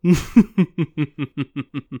Are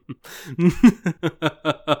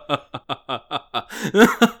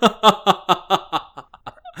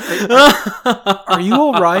you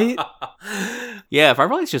all right? Yeah, Fright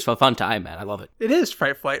Flight's just a fun time, man. I love it. It is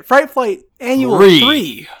Fright Flight. Fright Flight Annual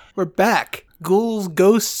 3. We're back. Ghouls,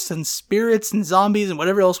 ghosts, and spirits, and zombies, and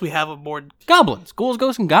whatever else we have aboard. Goblins. Ghouls,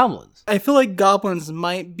 ghosts, and goblins. I feel like goblins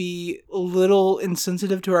might be a little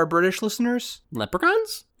insensitive to our British listeners.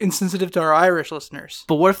 Leprechauns? Insensitive to our Irish listeners.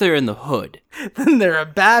 But what if they're in the hood? Then they're a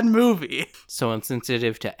bad movie. So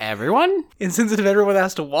insensitive to everyone? Insensitive everyone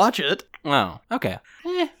has to watch it. Oh, okay.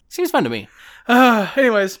 Seems fun to me.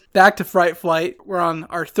 Anyways, back to Fright Flight. We're on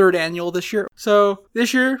our 3rd annual this year. So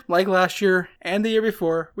this year, like last year and the year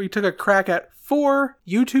before, we took a crack at 4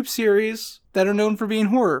 YouTube series that are known for being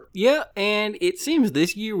horror. Yeah, and it seems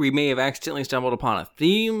this year we may have accidentally stumbled upon a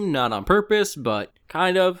theme, not on purpose, but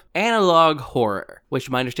kind of. Analog horror, which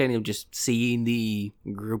my understanding of just seeing the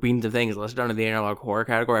groupings of things listed under the analog horror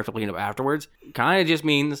category after looking up afterwards, kind of just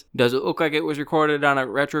means, does it look like it was recorded on a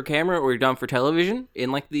retro camera or done for television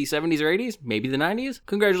in like the 70s or 80s, maybe the 90s?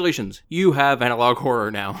 Congratulations, you have analog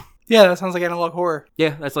horror now. Yeah, that sounds like analog horror.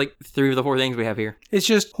 Yeah, that's like 3 of the 4 things we have here. It's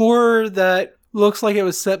just horror that looks like it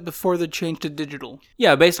was set before the change to digital.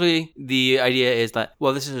 Yeah, basically, the idea is that,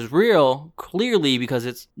 well, this is real, clearly, because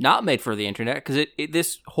it's not made for the internet, because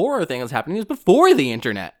this horror thing that's happening is before the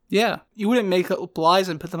internet. Yeah, you wouldn't make up lies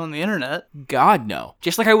and put them on the internet. God, no.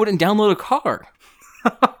 Just like I wouldn't download a car.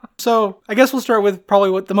 So, I guess we'll start with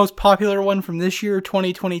probably what the most popular one from this year,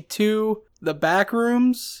 2022, The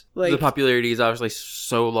Backrooms. The popularity is obviously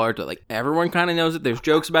so large that like everyone kind of knows it. There's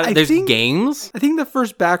jokes about it. I There's think- games. I think the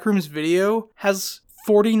first Backrooms video has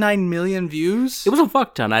 49 million views. It was a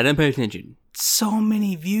fuck ton. I didn't pay attention. So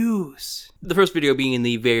many views. The first video being in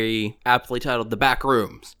the very aptly titled The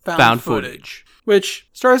Backrooms. Found footage. Which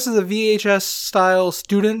starts as a VHS-style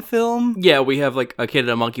student film. Yeah, we have like a kid in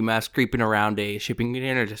a monkey mask creeping around a shipping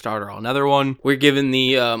container to start another one. We're given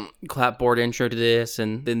the clapboard intro to this,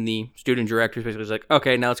 and then the student director is basically like,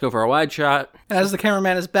 okay, now let's go for a wide shot. As the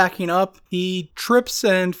cameraman is backing up, he trips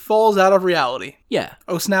and falls out of reality. Yeah.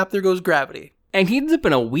 Oh snap, there goes gravity. And he ends up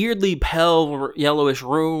in a weirdly pale yellowish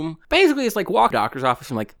room. Basically, it's like walk doctor's office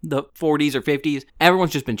from like the 40s or 50s.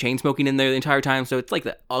 Everyone's just been chain smoking in there the entire time, so it's like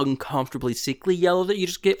the uncomfortably sickly yellow that you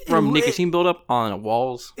just get from nicotine buildup on the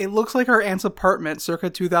walls. It looks like our aunt's apartment circa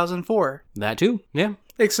 2004. That too, yeah.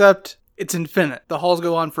 Except it's infinite. The halls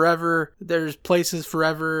go on forever. There's places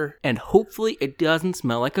forever. And hopefully it doesn't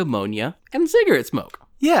smell like ammonia and cigarette smoke.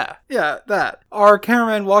 Yeah, that. Our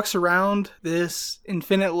cameraman walks around this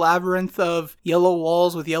infinite labyrinth of yellow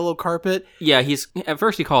walls with yellow carpet. Yeah, at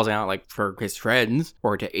first he calls out, like, for his friends,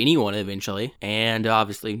 or to anyone eventually, and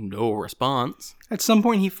obviously no response. At some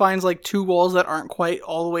point he finds, like, 2 walls that aren't quite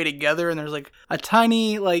all the way together, and there's, like, a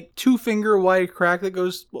tiny, like, 2-finger wide crack that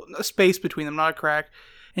goes, well, a space between them, not a crack.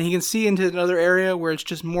 And he can see into another area where it's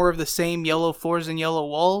just more of the same yellow floors and yellow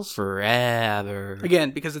walls. Forever.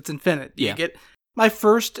 Again, because it's infinite. Yeah. You get my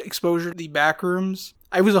first exposure to the Backrooms,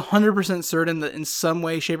 I was 100% certain that in some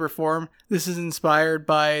way, shape, or form, this is inspired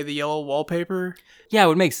by the yellow wallpaper. Yeah, it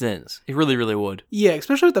would make sense. It really, really would. Yeah,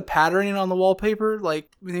 especially with the patterning on the wallpaper.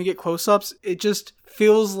 Like, when you get close-ups, it just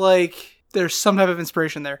feels like there's some type of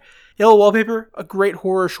inspiration there. Yellow Wallpaper, a great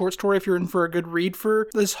horror short story if you're in for a good read for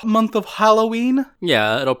this month of Halloween.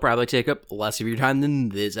 Yeah, it'll probably take up less of your time than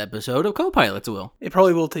this episode of Co-Pilots will. It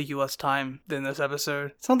probably will take you less time than this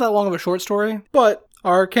episode. It's not that long of a short story, but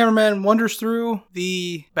our cameraman wanders through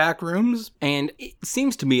the back rooms. And it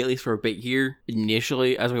seems to me, at least for a bit here,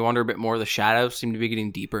 initially, as we wander a bit more, the shadows seem to be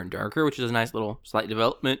getting deeper and darker, which is a nice little slight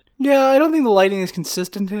development. Yeah, I don't think the lighting is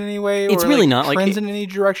consistent in any way. It's or really like not. Like, trends in any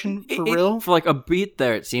direction for real. For like a beat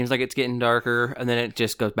there, it seems like it's getting darker, and then it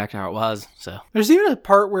just goes back to how it was. So there's even a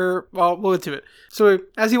part where, well, we'll get to it. So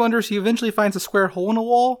as he wanders, he eventually finds a square hole in a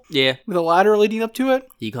wall. Yeah. With a ladder leading up to it.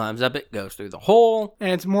 He climbs up it, goes through the hole.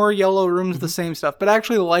 And it's more yellow rooms, the same stuff. But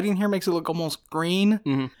actually the lighting here makes it look almost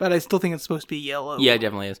green. But I still think it's supposed to be yellow. Yeah, it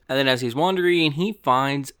definitely is. And then as he's wandering, he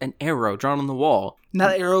finds an arrow drawn on the wall. And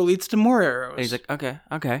that arrow leads to more arrows. And he's like,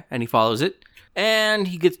 okay. And he follows it. And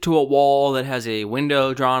he gets to a wall that has a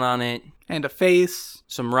window drawn on it. And a face.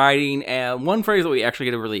 Some writing. And one phrase that we actually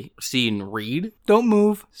get to really see and read. Don't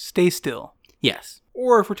move, stay still. Yes.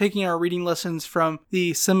 Or if we're taking our reading lessons from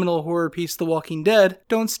the seminal horror piece The Walking Dead,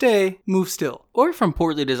 don't stay, move still. Or from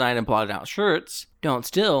poorly designed and plotted out shirts, don't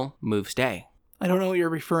still, move stay. I don't know what you're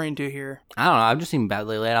referring to here. I don't know, I've just seen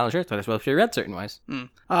badly laid out shirts that are supposed to be read certain ways. Then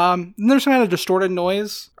there's some kind of distorted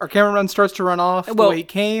noise. Our cameraman starts to run off the way he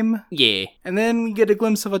came. Yeah. And then we get a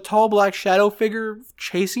glimpse of a tall black shadow figure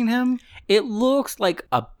chasing him. It looks like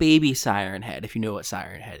a baby siren head, if you know what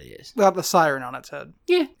siren head is. Without the siren on its head.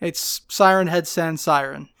 Yeah. It's siren head sans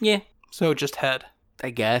siren. Yeah. So just head. I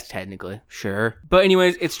guess, technically. Sure. But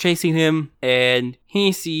anyways, it's chasing him, and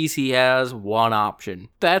he sees he has one option.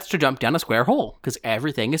 That's to jump down a square hole, because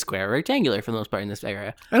everything is square or rectangular for the most part in this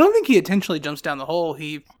area. I don't think he intentionally jumps down the hole.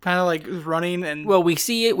 He kind of like is running and... Well, we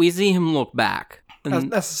see it. We see him look back.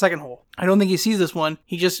 And That's the second hole. I don't think he sees this one.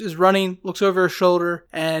 He just is running, looks over his shoulder,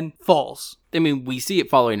 and falls. I mean, we see it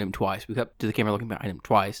following him twice. We cut to the camera looking behind him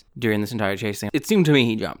twice during this entire chase thing. It seemed to me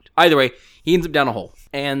he jumped. Either way, he ends up down a hole.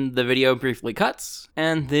 And the video briefly cuts,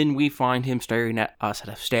 and then we find him staring at a set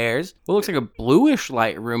of stairs. What looks like a bluish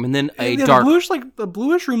light room, and then a dark... The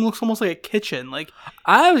bluish room looks almost like a kitchen. Like,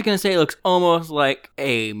 I was going to say it looks almost like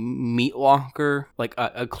a meat locker, like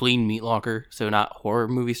a clean meat locker. So not horror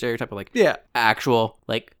movie stereotype, but like yeah. actual,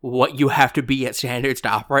 like what you have to be at standards to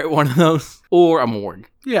operate one of those. Or a morgue.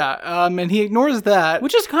 Yeah, and he ignores that.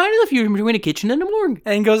 Which is kind of the fusion between a kitchen and a morgue.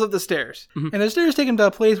 And goes up the stairs. Mm-hmm. And the stairs take him to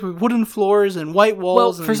a place with wooden floors and white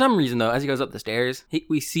walls. Well, for some reason, though, as he goes up the stairs,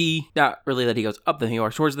 we see not really that he goes up them, he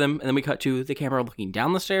walks towards them, and then we cut to the camera looking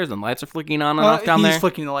down the stairs, and lights are flicking on and off down there. He's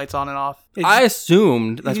flicking the lights on and off. I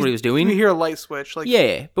assumed that's what he was doing. We hear a light switch. Like,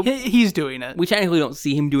 yeah, but he's doing it. We technically don't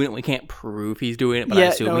see him doing it. We can't prove he's doing it, but I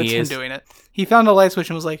assume he is. Him doing it. He found a light switch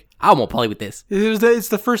and was like, I won't play with this. It's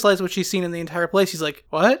the first light switch he's seen in the entire place. He's like,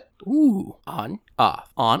 what? Ooh, on,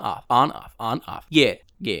 off, on, off, on, off, on, off. Yeah.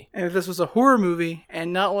 Yeah. And if this was a horror movie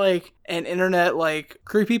and not like an internet like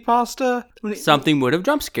creepypasta, something would have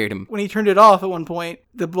jump scared him. When he turned it off at one point,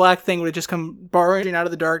 the black thing would have just come barging out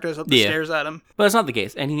of the darkness up the stairs at him. But it's not the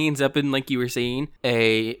case. And he ends up in, like you were saying,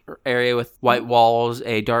 a area with white walls,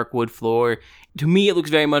 a dark wood floor. To me, it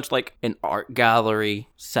looks very much like an art gallery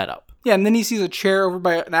setup. Yeah, and then he sees a chair over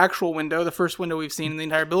by an actual window, the first window we've seen in the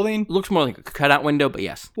entire building. Looks more like a cutout window, but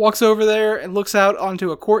yes. Walks over there and looks out onto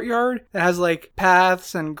a courtyard that has like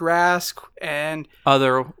paths and grass and...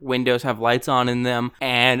 Other windows have lights on in them,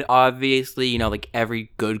 and obviously, you know, like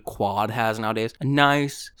every good quad has nowadays, a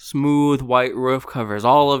nice, smooth white roof covers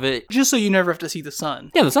all of it. Just so you never have to see the sun.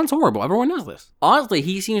 Yeah, the sun's horrible. Everyone knows this. Honestly,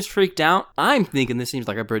 he seems freaked out. I'm thinking this seems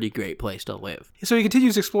like a pretty great place to live. So he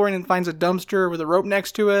continues exploring and finds a dumpster with a rope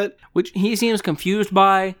next to it. Which he seems confused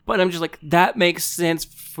by, but I'm just like, that makes sense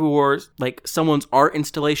for like someone's art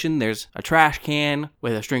installation. There's a trash can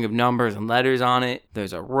with a string of numbers and letters on it.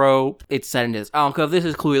 There's a rope. It's set into this alcove. This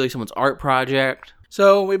is clearly someone's art project.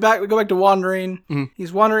 So we go back to wandering. Mm-hmm.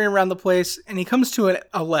 He's wandering around the place and he comes to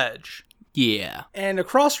a ledge. Yeah. And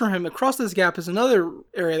across from him, across this gap, is another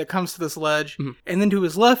area that comes to this ledge. Mm-hmm. And then to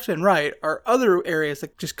his left and right are other areas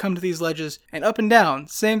that just come to these ledges. And up and down,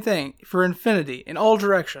 same thing, for infinity, in all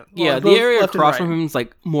directions. Yeah, the area across from him is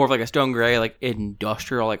like more of like a stone gray, like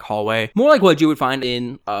industrial, like hallway. More like what you would find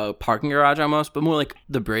in a parking garage almost, but more like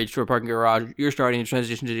the bridge to a parking garage. You're starting to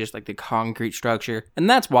transition to just like the concrete structure. And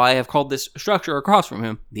that's why I have called this structure across from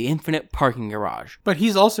him the infinite parking garage. But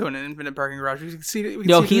he's also in an infinite parking garage. We can see,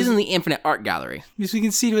 he's in the infinite art gallery. So you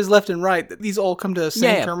can see to his left and right that these all come to the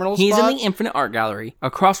same terminal spot. He's in the infinite art gallery.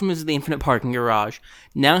 Across from him is the infinite parking garage.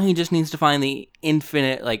 Now he just needs to find the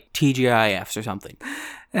infinite, like, TGIFs or something.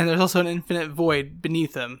 And there's also an infinite void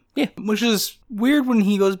beneath him. Yeah. Which is weird when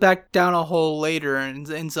he goes back down a hole later and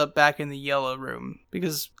ends up back in the yellow room.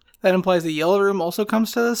 Because that implies the yellow room also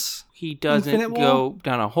comes to this. He doesn't go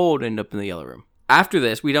down a hole to end up in the yellow room. After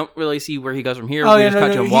this, we don't really see where he goes from here. We just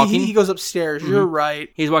cut to him walking. He goes upstairs. Mm-hmm. You're right.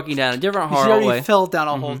 He's walking down a different hallway. He already fell down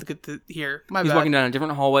a hole to get to here. He's walking down a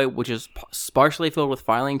different hallway, which is sparsely filled with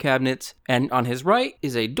filing cabinets. And on his right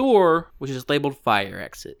is a door, which is labeled fire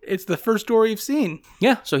exit. It's the first door you've seen.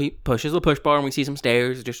 Yeah, so he pushes the push bar and we see some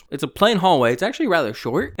stairs. It's a plain hallway. It's actually rather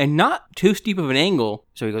short and not too steep of an angle.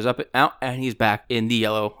 So he goes up and out and he's back in the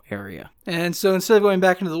yellow area. And so instead of going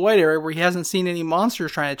back into the white area where he hasn't seen any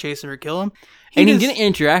monsters trying to chase him or kill him, he didn't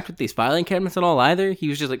interact with these filing cabinets at all either. He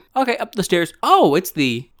was just like, okay, up the stairs. Oh, it's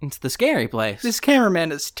the scary place. This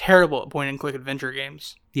cameraman is terrible at point-and-click adventure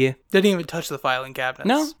games. Yeah. Didn't even touch the filing cabinets.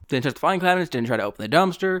 No, didn't touch the filing cabinets, didn't try to open the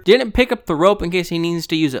dumpster, didn't pick up the rope in case he needs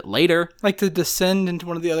to use it later. Like to descend into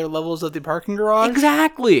one of the other levels of the parking garage?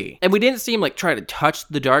 Exactly. And we didn't see him like try to touch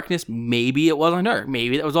the darkness. Maybe it wasn't dark.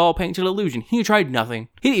 Maybe that was all painted illusion. He tried nothing.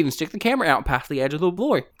 He didn't even stick the camera out past the edge of the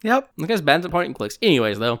floor. Yep. I guess Ben's at point and clicks.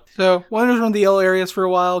 Anyways, though. So, wanders around the yellow areas for a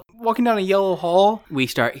while. walking down a yellow hall, We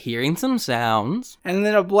start hearing some sounds. and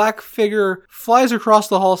then a black figure flies across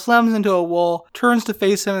the hall, slams into a wall, turns to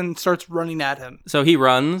face him, and starts running at him. So he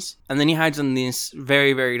runs, and then he hides in this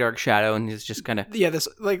very, very dark shadow, and he's just kind of... Yeah, this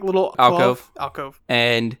like little Alcove.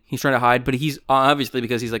 And he's trying to hide, but he's obviously,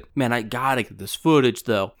 because he's like, man, I gotta get this footage,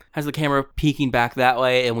 though. Has the camera peeking back that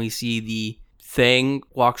way, and we see the thing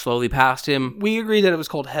walk slowly past him. We agreed that it was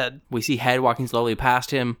called Head. We see Head walking slowly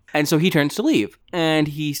past him, and so he turns to leave. And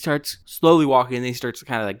he starts slowly walking, and he starts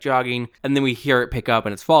kind of like jogging, and then we hear it pick up,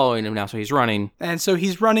 and it's following him now, so he's running. And so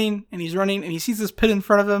he's running, and he sees this pit in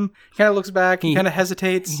front of him. He kind of looks back, he kind of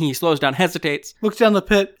hesitates. He slows down, hesitates. Looks down the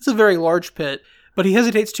pit. It's a very large pit. But he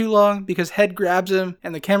hesitates too long because Head grabs him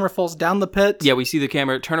and the camera falls down the pit. Yeah, we see the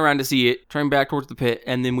camera turn around to see it, turn back towards the pit,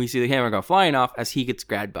 and then we see the camera go flying off as he gets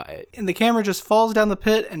grabbed by it. And the camera just falls down the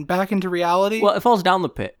pit and back into reality. Well, it falls down the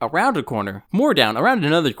pit, around a corner, more down, around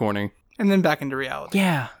another corner. And then back into reality.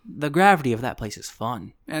 Yeah, the gravity of that place is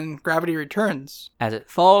fun. And gravity returns. As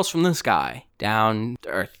it falls from the sky down to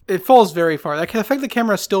Earth. It falls very far. The fact the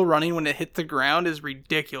camera is still running when it hit the ground is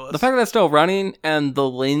ridiculous. The fact that it's still running and the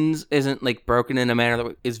lens isn't like broken in a manner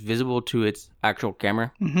that is visible to its actual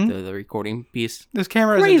camera, the recording piece. This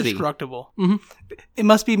camera is Crazy. indestructible. It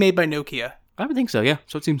must be made by Nokia. I would think so, yeah.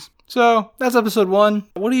 So it seems. So, that's episode 1.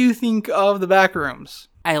 What do you think of the back rooms?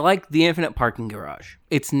 I like the infinite parking garage.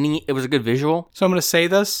 It's neat. It was a good visual. So I'm going to say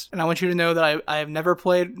this, and I want you to know that I have never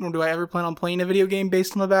played, nor do I ever plan on playing a video game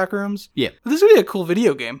based on the back rooms. Yeah. But this would be a cool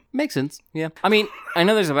video game. Makes sense. Yeah. I mean, I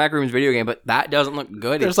know there's a Backrooms video game, but that doesn't look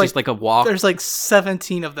good. There's It's just like a walk. There's like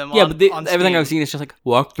 17 of them Yeah, on, but on everything Steam. I've seen is just like,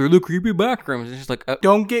 walk through the creepy backrooms. It's just like,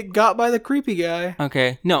 Don't get got by the creepy guy.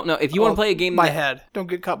 okay. No, if you want to play a game By that, Head. Don't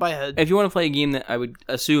get caught by Head. if you want to play a game that I would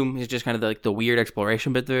assume is just kind of like the weird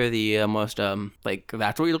exploration bit there, the almost, like,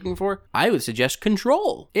 that's what you're looking for, I would suggest Control.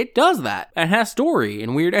 It does that and has story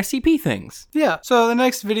and weird SCP things. Yeah, so the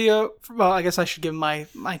next video, well, I guess I should give my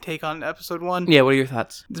take on episode 1. Yeah, what are your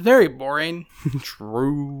thoughts? It's very boring.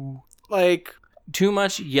 True. Like, Too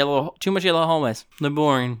much yellow hallways. They're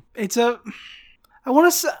boring.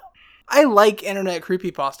 I like internet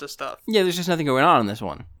creepypasta stuff. Yeah, there's just nothing going on in this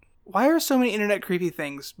one. Why are so many internet creepy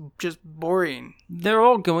things just boring? They're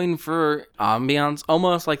all going for ambiance,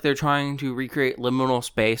 almost like they're trying to recreate liminal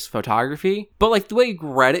space photography. But like the way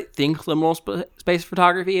Reddit thinks liminal space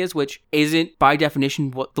photography is, which isn't by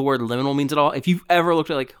definition what the word liminal means at all. If you've ever looked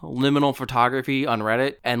at like liminal photography on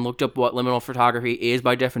Reddit and looked up what liminal photography is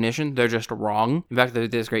by definition, they're just wrong. In fact, there's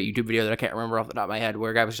this great YouTube video that I can't remember off the top of my head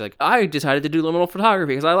where a guy was just like, I decided to do liminal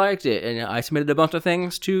photography because I liked it. And I submitted a bunch of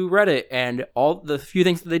things to Reddit, and all the few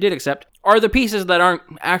things that they did accept are the pieces that aren't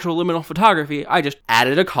actual liminal photography. I just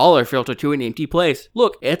added a color filter to an empty place.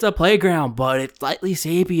 Look, it's a playground, but it's slightly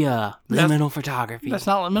sepia. Liminal photography. That's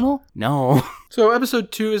not liminal? No. So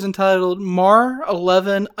episode 2 is entitled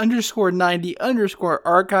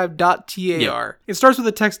mar11_90_archive.tar. Yep. It starts with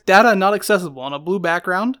the text data not accessible on a blue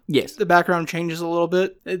background. Yes. The background changes a little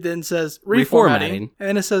bit. It then says Reformatting. reformatting. And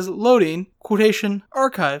then it says loading, quotation,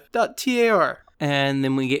 archive.tar. And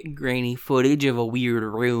then we get grainy footage of a weird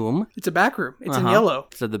room. It's a back room. It's in Uh-huh. yellow.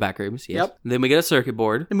 So the back rooms, yes. Yep. Then we get a circuit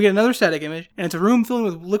board. Then we get another static image, and it's a room filling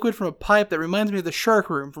with liquid from a pipe that reminds me of the shark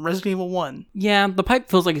room from Resident Evil 1. Yeah, the pipe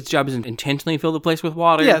feels like its job is to intentionally fill the place with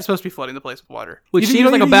water. Yeah, it's supposed to be flooding the place with water. Which You seems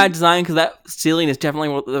don't like a even- bad design because that ceiling is definitely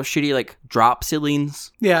one of those shitty, like, drop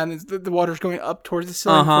ceilings. Yeah, and the water's going up towards the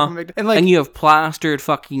ceiling. Uh-huh. And like, And you have plastered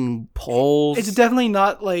fucking poles. it's definitely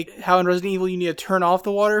not like how in Resident Evil you need to turn off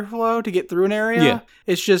the water flow to get through an area. Yeah.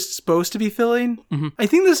 It's just supposed to be filling. Mm-hmm. I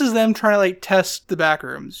think this is them trying to like test the back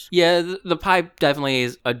rooms. Yeah, the pipe definitely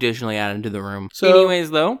is additionally added to the room. So-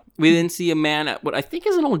 Anyways, though, we then see a man at what I think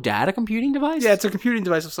is an old data computing device. Yeah, it's a computing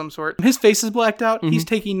device of some sort. His face is blacked out. He's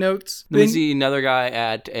taking notes. Then we Then see another guy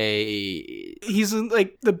at a he's in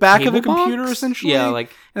like the back of a cable computer box? essentially. Yeah, like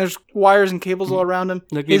and there's wires and cables all around him.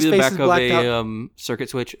 like His maybe the face back is of blacked out. a circuit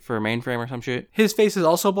switch for a mainframe or some shit. His face is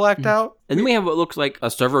also blacked out. And then we have what looks like a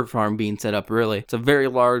server farm being set up, really. It's a very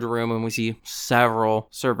large room, and we see several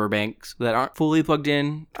server banks that aren't fully plugged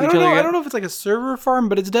in to I each don't other know. yet. I don't know if it's like a server farm,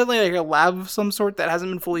 but it's definitely like a lab of some sort that hasn't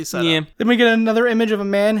been fully set Yeah. up. Then we get another image of a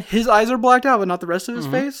man. His eyes are blacked out, but not the rest of his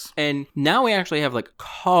Mm-hmm. face. And now we actually have like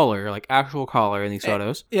color, like actual color in these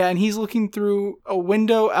photos. Yeah, and he's looking through a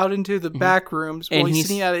window out into the back rooms while Mm-hmm. And he's he's-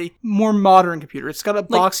 sitting at a more modern computer. It's got a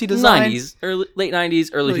Like boxy design. 90s, late 90s,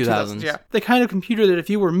 early 2000s. Yeah. The kind of computer that if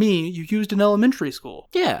you were me, you used in elementary school.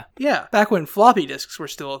 Yeah. Yeah. Back when floppy disks were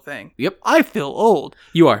still a thing. Yep. I feel old.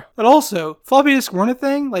 You are. But also, floppy disks weren't a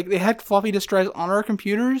thing. Like, they had floppy disk drives on our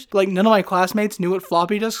computers, but like none of my classmates knew what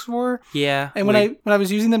floppy disks were. Yeah. And when I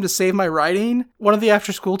was using them to save my writing, one of the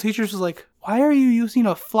after school teachers was like, why are you using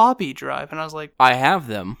a floppy drive? And I was like, I have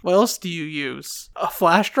them. what else do you use? A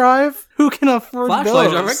flash drive? Who can afford Flash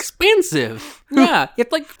those? drives are expensive. Yeah,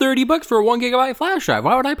 it's like $30 for a 1 gigabyte flash drive.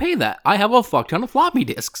 Why would I pay that? I have a fuck ton of floppy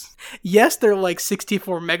disks. Yes, they're like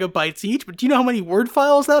 64 megabytes each, but do you know how many Word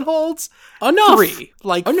files that holds? Enough. 3.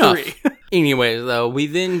 Like Enough. 3. Anyways, though, we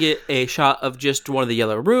then get a shot of just one of the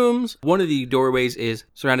yellow rooms. One of the doorways is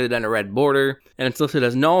surrounded in a red border, and it's listed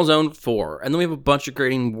as Null Zone 4. And then we have a bunch of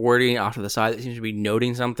grading wording off to the side that seems to be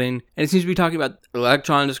noting something. And it seems to be talking about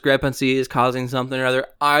electron discrepancies causing something or other.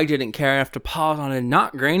 I didn't care enough to pause on a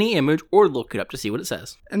not grainy image or look it up to see what it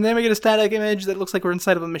says. And then we get a static image that looks like we're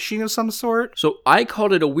inside of a machine of some sort. So I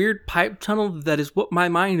called it a weird pipe tunnel that is what my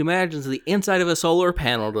mind imagines the inside of a solar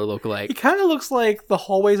panel to look like. It kind of looks like the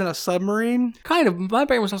hallways in a submarine. Kind of. My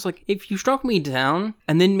brain was just like, if you struck me down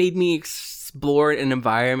and then made me explore an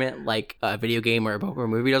environment like a video game or a book or a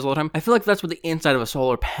movie does all the time, I feel like that's what the inside of a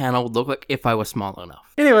solar panel would look like if I was small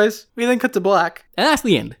enough. Anyways, we then cut to black. And that's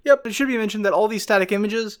the end. Yep, it should be mentioned that all these static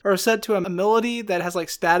images are set to a melody that has like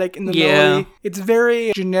static in the Yeah. melody. It's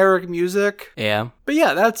very generic music. Yeah. But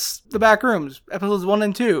yeah, that's The Back Rooms, episodes 1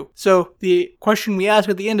 and 2. So the question we ask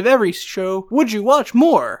at the end of every show, would you watch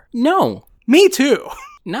more? No. Me too.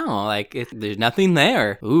 No, like, there's nothing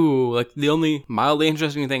there. Ooh, like, the only mildly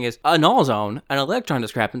interesting thing is a null zone, an electron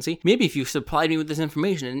discrepancy. Maybe if you supplied me with this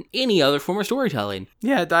information in any other form of storytelling.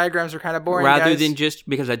 Yeah, diagrams are kind of boring, Rather guys. than just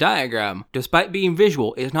because a diagram, despite being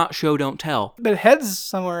visual, is not show, don't tell. But Head's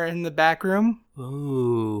somewhere in the back room.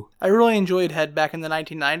 Ooh. I really enjoyed Head back in the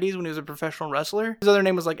 1990s when he was a professional wrestler. His other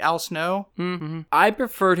name was like Al Snow. Mm-hmm. I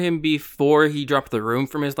preferred him before he dropped the room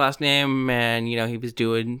from his last name, and, you know, he was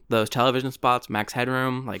doing those television spots, Max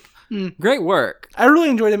Headroom. Like, great work. I really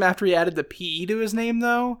enjoyed him after he added the PE to his name,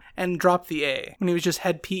 though, and dropped the A. When he was just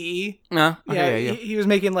Head PE. Yeah. He was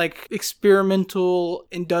making, like, experimental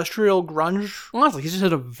industrial grunge. Honestly, he's just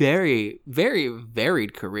had a very, very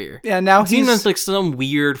varied career. Yeah, now He's he's... like some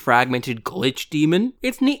weird fragmented glitch demon.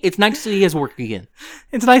 It's neat. It's nice to see his work again.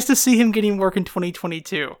 It's nice to see him getting work in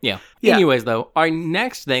 2022. Yeah. Yeah. Anyways, though, our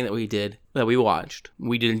next thing that we watched,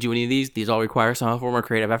 we didn't do any of these. These all require some form of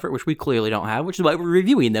creative effort, which we clearly don't have, which is why we're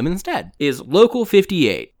reviewing them instead, is Local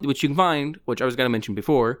 58, which you can find, which I was going to mention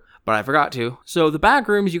before, but I forgot to. So the back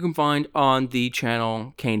rooms you can find on the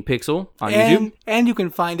channel Kane Pixel on YouTube. And you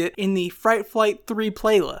can find it in the Fright Flight 3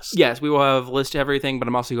 playlist. Yes, we will have a list of everything, but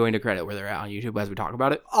I'm also going to credit where they're at on YouTube as we talk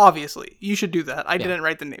about it. Obviously. You should do that. I didn't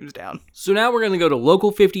write the names down. So now we're going to go to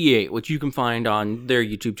Local 58, which you can find on their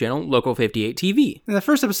YouTube channel, Local 58 TV. And the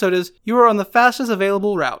first episode is, you are on the fastest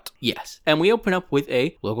available route. Yes. And we open up with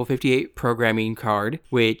a Local 58 programming card,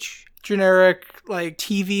 which... Generic, like,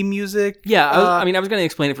 TV music. Yeah, I was going to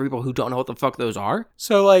explain it for people who don't know what the fuck those are.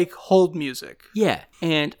 So, like, hold music. Yeah,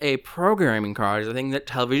 and a programming card is a thing that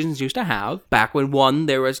televisions used to have. Back when, one,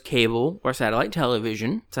 there was cable or satellite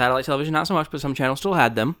television. Satellite television, not so much, but some channels still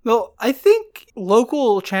had them. Well, I think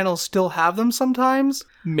local channels still have them sometimes.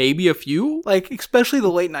 Maybe a few. Like, especially the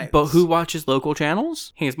late nights. But who watches local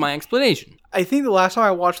channels? Here's my explanation. I think the last time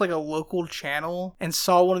I watched, like, a local channel and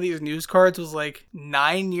saw one of these news cards was, like,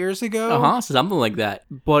 9 years ago. Something like that.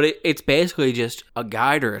 But it's basically just a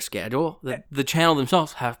guide or a schedule that the channel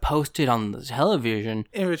themselves have posted on the television.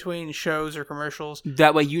 In between shows or commercials.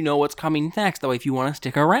 That way you know what's coming next. That way if you want to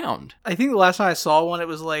stick around. I think the last time I saw one, it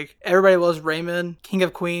was like, Everybody Loves Raymond, King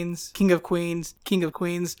of Queens, King of Queens, King of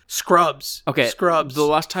Queens, Scrubs. Okay. Scrubs. The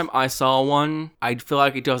last time I saw one, I feel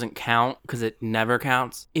like it doesn't count because it never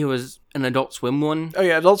counts. It was an Adult Swim one. Oh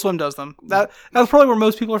yeah, Adult Swim does them. That's probably where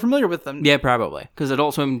most people are familiar with them. Yeah, probably. Because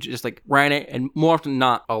Adult Swim just like ran it, and more often than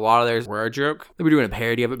not, a lot of theirs were a joke. They were doing a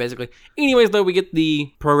parody of it, basically. Anyways, though, we get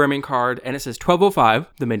the programming card, and it says 12:05,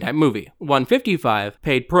 The Midnight Movie. 1:55,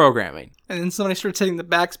 Paid Programming. And then somebody starts hitting the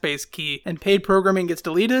backspace key, and paid programming gets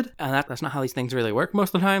deleted. And that's not how these things really work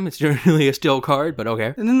most of the time. It's generally a still card, but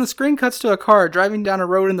okay. And then the screen cuts to a car driving down a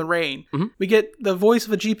road in the rain. Mm-hmm. We get the voice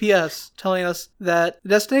of a GPS telling us that the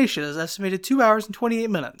destination is estimated 2 hours and 28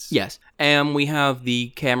 minutes. Yes. And we have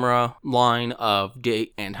the camera line of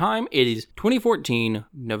date and time. It is 2014,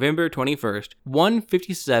 November 21st,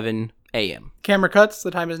 1:57 a.m. Camera cuts.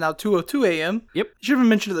 The time is now 2:02 a.m. Yep. You should have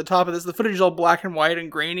mentioned at the top of this, the footage is all black and white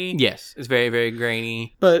and grainy. Yes, it's very, very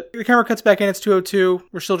grainy. But the camera cuts back in, it's 2:02.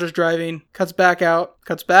 We're still just driving. Cuts back out.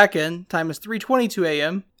 Cuts back in. Time is 3:22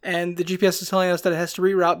 a.m. And the GPS is telling us that it has to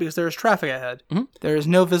reroute because there is traffic ahead. Mm-hmm. There is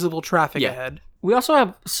no visible traffic ahead. We also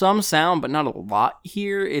have some sound, but not a lot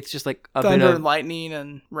here. It's just like a bit Thunder of and lightning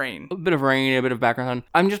and rain. a bit of rain, a bit of background sound.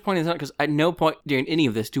 I'm just pointing this out because at no point during any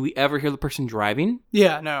of this do we ever hear the person driving.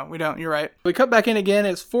 Yeah, no, we don't. You're right. We cut back in again.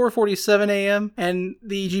 It's 4:47 a.m. and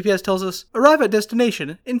the GPS tells us arrive at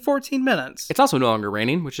destination in 14 minutes. It's also no longer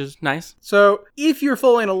raining, which is nice. So if you're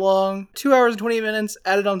following along, 2 hours and 20 minutes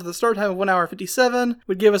added onto the start time of 1 hour 57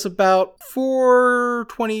 would give us about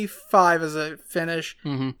 4:25 as a finish.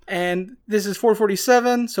 And this is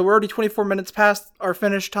 4:47, so we're already 24 minutes past our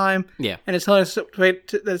finish time. Yeah. And it's telling us that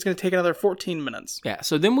it's going to take another 14 minutes. Yeah,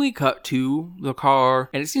 so then we cut to the car,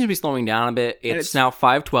 and it seems to be slowing down a bit. It's now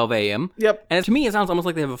 5:12 a.m. Yep. And to me, it sounds almost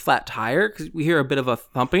like they have a flat tire, because we hear a bit of a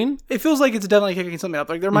thumping. It feels like it's definitely kicking something up.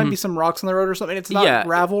 Like there might be some rocks on the road or something. It's not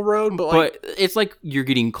gravel road, but like... But it's like you're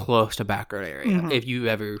getting close to backroad area. If you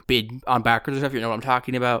ever bid on backroads or stuff, you know what I'm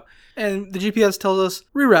talking about. And the GPS tells us,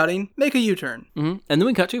 rerouting, make a U-turn. And then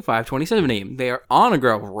we cut to 5:27 a.m. They are on a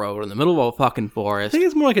gravel road in the middle of a fucking forest. I think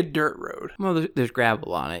it's more like a dirt road. Well, there's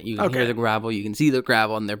gravel on it. You can hear the gravel, you can see the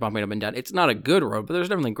gravel, and they're bumping up and down. It's not a good road, but there's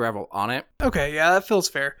definitely gravel on it. Okay, yeah, that feels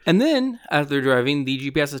fair. And then, as they're driving, the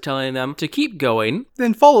GPS is telling them to keep going.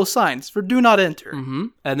 Then follow signs for do not enter.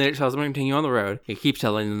 And then it tells them to continue on the road. It keeps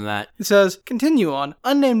telling them that. It says, continue on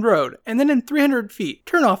unnamed road, and then in 300 feet,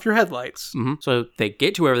 turn off your headlights. So they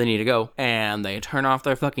get to wherever they need to go, and they turn off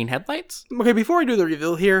their fucking headlights. Okay, before we do the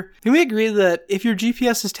reveal here, can we agree that if your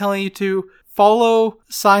GPS is telling you to follow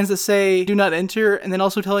signs that say do not enter, and then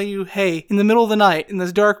also telling you, hey, in the middle of the night, in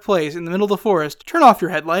this dark place, in the middle of the forest, turn off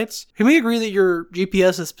your headlights? Can we agree that your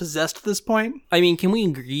GPS is possessed at this point? I mean, can we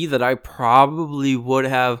agree that I probably would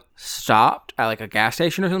have stopped at like a gas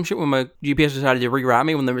station or some shit when my GPS decided to reroute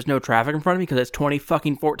me when there was no traffic in front of me because it's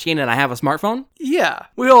 2014 and I have a smartphone? Yeah.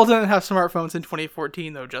 We all didn't have smartphones in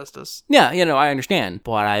 2014 though, Justice. Yeah, I understand.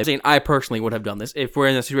 But I'm saying I personally would have done this. If we're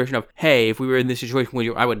in the situation of, hey, if we were in this situation with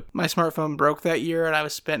you, I would... My smartphone broke that year and I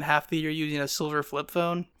was spent half the year using a silver flip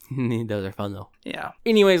phone. Those are fun though. Yeah.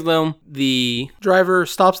 Anyways though, the driver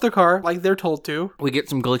stops their car like they're told to. We get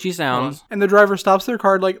some glitchy sounds. And the driver stops their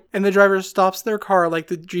car like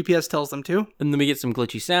the GPS tells them to. And then we get some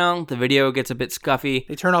glitchy sound. The video gets a bit scuffy.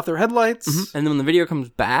 They turn off their headlights. And then when the video comes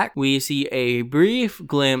back, we see a brief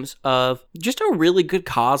glimpse of just a really good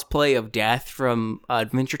cosplay of Death from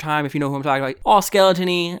Adventure Time, if you know who I'm talking about. All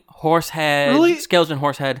skeleton-y, horse head, really? Skeleton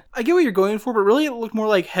horse head. I get what you're going for, but really it looked more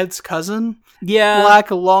like Head's cousin. Yeah.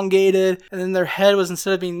 Black, elongated, and then their head was,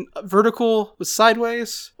 instead of being vertical, was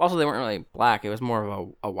sideways. Also, they weren't really black. It was more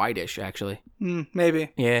of a whitish, actually.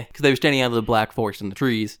 Maybe. Yeah, because they were standing out of the black forest in the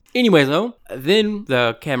trees. Anyways, though, then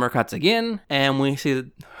the camera cuts again, and we see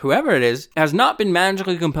that whoever it is has not been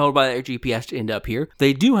magically compelled by their GPS to end up here.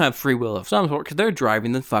 They do have free will of some sort, because they're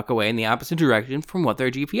driving the fuck away in the opposite direction from what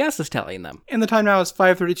their GPS is telling them. And the time now is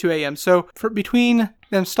 5:32 a.m., so between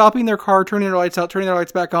them stopping their car, turning their lights out, turning their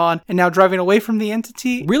lights back on, and now driving away from the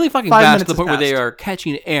entity. Really fucking fast to the point where they are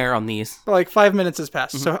catching air on these. Like 5 minutes has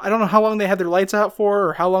passed. So I don't know how long they had their lights out for,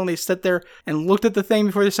 or how long they sat there and looked at the thing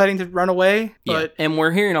before deciding to run away. But yeah, and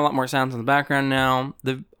we're hearing a lot more sounds in the background now.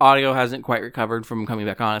 The audio hasn't quite recovered from coming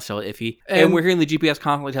back on. It's still iffy. And we're hearing the GPS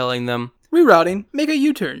constantly telling them, rerouting, make a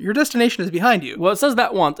U-turn. Your destination is behind you. Well, it says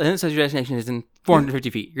that once, and then it says your destination is in 450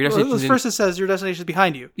 feet. Your destination first it says your destination is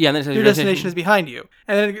behind you. Yeah, and then it says your destination is behind you.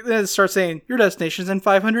 And then it starts saying your destination is in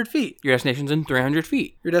 500 feet. Your destination is in 300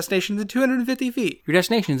 feet. Your destination is in 250 feet. Your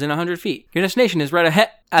destination is in 100 feet. Your destination is right ahead.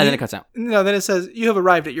 And then it cuts out. No, then it says you have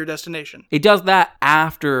arrived at your destination. It does that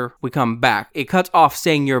after we come back. It cuts off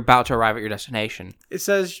saying you're about to arrive at your destination. It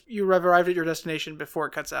says you have arrived at your destination before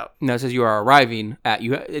it cuts out. No, it says you are arriving at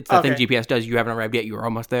you. It's that thing GPS does. You haven't arrived yet. You are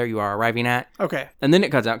almost there. You are arriving at. Okay. And then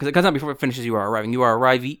it cuts out because it cuts out before it finishes. You are arriving. You are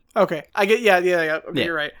arriving. Okay. I get. Yeah. Okay,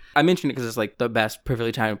 you're right. I mentioned it because it's like the best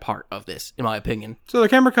perfectly timed part of this, in my opinion. So the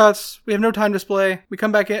camera cuts. We have no time display. We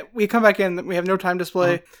come back in. We have no time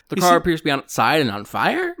display. The car appears to be outside and on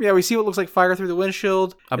fire. Yeah, we see what looks like fire through the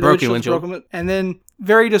windshield. A broken windshield. And then,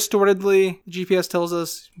 very distortedly, the GPS tells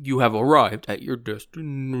us, you have arrived at your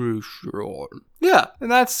destination. Yeah,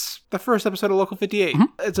 and that's the first episode of Local 58.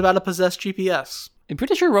 It's about a possessed GPS. I'm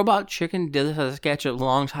pretty sure Robot Chicken did this as a sketch a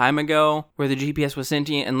long time ago, where the GPS was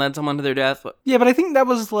sentient and led someone to their death. Yeah, but I think that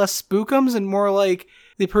was less spookums and more like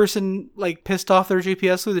the person pissed off their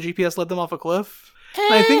GPS, so the GPS led them off a cliff.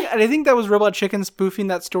 I think that was Robot Chicken spoofing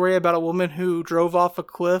that story about a woman who drove off a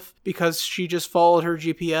cliff because she just followed her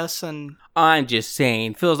GPS and... I'm just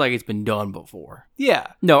saying, feels like it's been done before. Yeah.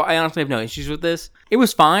 No, I honestly have no issues with this. It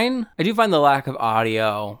was fine. I do find the lack of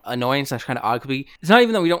audio annoying / kind of odd. It's not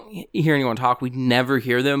even that we don't hear anyone talk. We never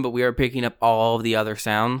hear them, but we are picking up all of the other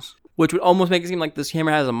sounds. which would almost make it seem like this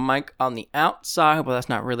camera has a mic on the outside, but that's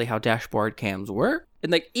not really how dashboard cams work.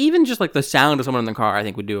 And like even just like the sound of someone in the car, I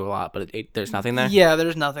think would do a lot, but there's nothing there. Yeah,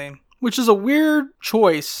 there's nothing. Which is a weird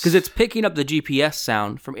choice. Because it's picking up the GPS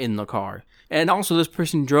sound from in the car. And also this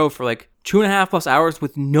person drove for like 2.5+ hours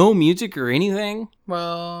with no music or anything.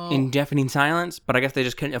 Well, In deafening silence. But I guess they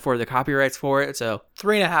just couldn't afford the copyrights for it, so...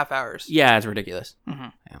 3.5 hours. Yeah, it's ridiculous. Mm-hmm.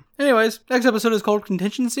 Yeah. Anyways, next episode is called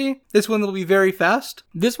Contingency. This one will be very fast.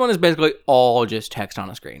 This one is basically all just text on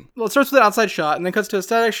a screen. Well, it starts with an outside shot and then cuts to a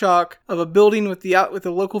static shot of a building with the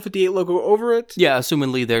local 58 logo over it. Yeah,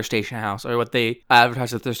 assumingly their station house, or what they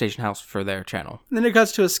advertise at their station house for their channel. And then it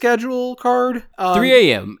cuts to a schedule card.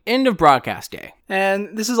 3 a.m., end of broadcast day.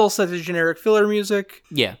 And this is all set to generic filler music.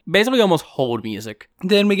 Yeah, basically almost hold music.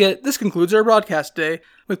 Then this concludes our broadcast day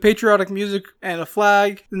with patriotic music and a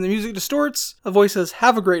flag. Then the music distorts. A voice says,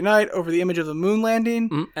 "Have a great night," over the image of the moon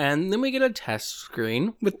landing. And then we get a test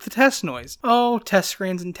screen. With the test noise. Oh, test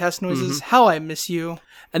screens and test noises. How I miss you.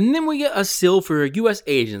 And then we get a seal for a U.S.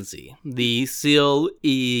 agency. The seal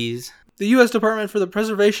is... The U.S. Department for the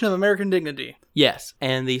Preservation of American Dignity. Yes,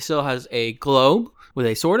 and the seal has a globe with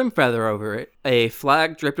a sword and feather over it, a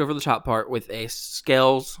flag draped over the top part with a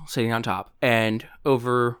scales sitting on top, and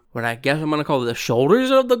over what I guess I'm going to call the shoulders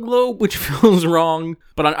of the globe, which feels wrong,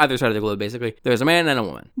 but on either side of the globe, basically, there's a man and a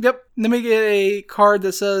woman. Yep. And then we get a card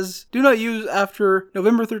that says, "Do not use after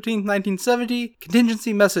November 13th, 1970,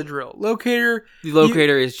 contingency message reel. Locator." The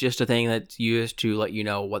locator is just a thing that's used to let you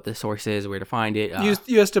know what the source is, where to find it.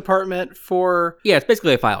 U.S. Department for... Yeah, it's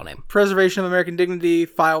basically a file name. Preservation of American Dignity,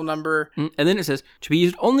 file number. And then it says, to be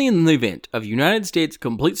used only in the event of United States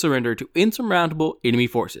complete surrender to insurmountable enemy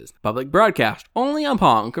forces. Public broadcast only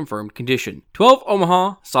upon confirmed condition. 12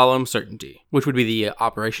 Omaha, solemn certainty. Which would be the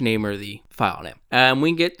operation name or the file name. And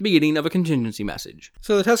we get the beginning of a contingency message.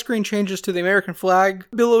 So the test screen changes to the American flag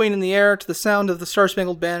billowing in the air to the sound of the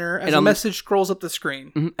Star-Spangled Banner as a message scrolls up the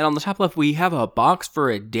screen. And on the top left, we have a box for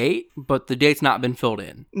a date, but the date's not been filled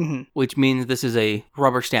in. Which means this is a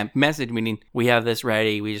rubber stamp message, meaning we have this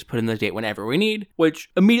ready, we just put in the date whenever we need, which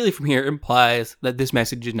immediately from here implies that this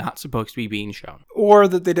message is not supposed to be being shown. Or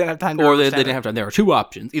that they didn't have time to Or that they didn't have time. There are two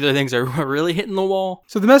options. Either things are really hitting the wall.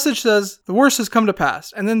 So the message says, "The worst has come to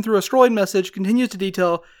pass," and then through a scrolling message continues to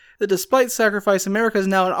detail that despite sacrifice, America is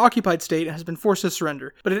now an occupied state and has been forced to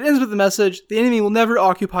surrender. But it ends with the message, "The enemy will never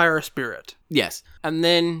occupy our spirit." Yes. And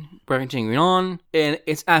then we're continuing on, and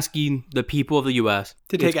it's asking the people of the U.S.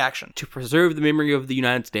 to take action. To preserve the memory of the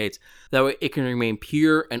United States. That way it can remain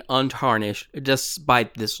pure and untarnished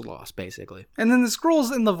despite this loss, basically. And then the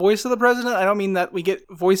scrolls in the voice of the president. I don't mean that we get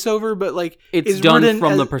voiceover, but like it's done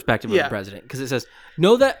from the perspective of the president. Because it says,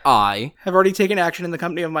 "Know that I have already taken action in the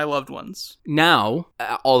company of my loved ones." Now,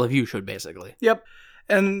 all of you should, basically. Yep.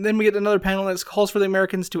 And then we get another panel that calls for the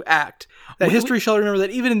Americans to act. That history shall remember that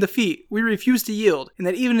even in defeat, we refuse to yield. And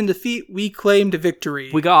that even in defeat, we claimed victory.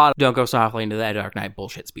 We got Don't Go Softly into that Dark Knight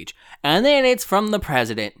bullshit speech. And then it's from the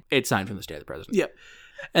president. It's signed from the state of the president. Yep.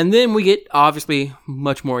 And then we get, obviously,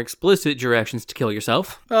 much more explicit directions to kill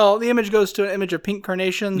yourself. Well, the image goes to an image of pink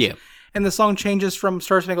carnations. Yeah. And the song changes from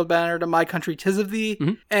Star-Spangled Banner to My Country 'Tis of Thee.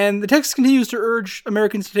 And the text continues to urge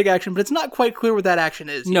Americans to take action, but it's not quite clear what that action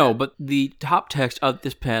is. No, but the top text of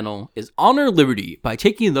this panel is "Honor liberty by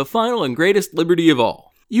taking the final and greatest liberty of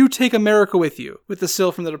all. You take America with you," with the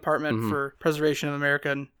seal from the Department for Preservation of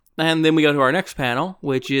America. And then we go to our next panel,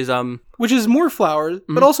 which is more flowers,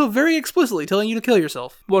 but also very explicitly telling you to kill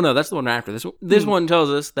yourself. Well, no, that's the one after. This one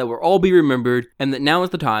tells us that we'll all be remembered and that now is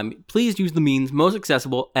the time. Please use the means most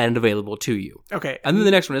accessible and available to you. Okay. And then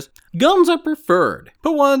the next one is, guns are preferred.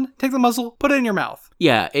 Put one, take the muzzle, put it in your mouth.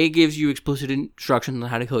 Yeah, it gives you explicit instructions on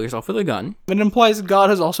how to kill yourself with a gun. It implies God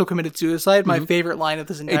has also committed suicide, my favorite line of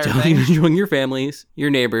this entire It tells thing. you to join your families, your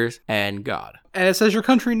neighbors, and God. And it says your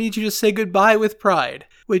country needs you to say goodbye with pride.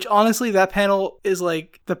 Which, honestly, that panel is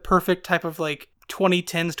like the perfect type of like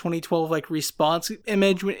 2010s, 2012 like response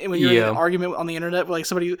image when you're in an argument on the internet where like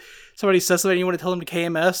somebody says something and you want to tell them to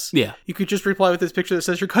KMS. Yeah. You could just reply with this picture that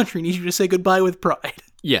says your country needs you to say goodbye with pride.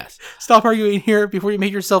 Yes. Stop arguing here before you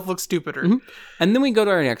make yourself look stupider. And then we go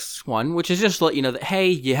to our next one, which is just to let you know that, hey,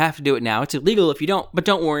 you have to do it now. It's illegal if you don't, but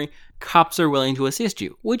don't worry. Cops are willing to assist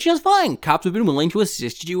you, which is fine. Cops have been willing to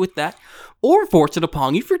assist you with that or force it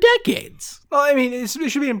upon you for decades. Well, I mean, it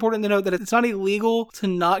should be important to note that it's not illegal to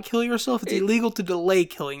not kill yourself. It's illegal to delay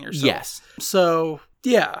killing yourself. Yes. So,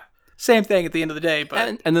 yeah. Same thing at the end of the day,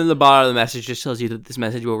 but And then the bottom of the message just tells you that this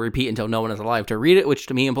message will repeat until no one is alive to read it, which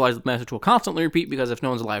to me implies the message will constantly repeat, because if no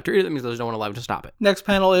one's alive to read it, that means there's no one alive to stop it. next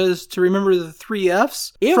panel is to remember the 3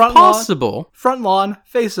 Fs. If front possible. Lawn, front lawn,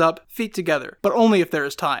 face up, feet together, but only if there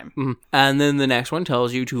is time. Mhm. And then the next one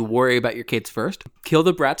tells you to worry about your kids first. Kill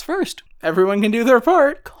the brats first. Everyone can do their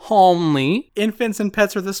part. Calmly. Infants and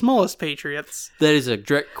pets are the smallest patriots. That is a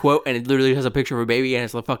direct quote, and it literally has a picture of a baby, and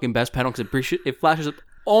it's the fucking best panel because it flashes up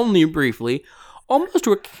only briefly, almost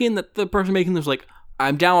to akin that the person making this was like,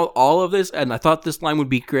 I'm down with all of this, and I thought this line would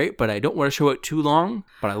be great, but I don't want to show it too long,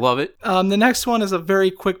 but I love it. The next one is a very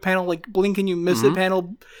quick panel, like blink and you miss it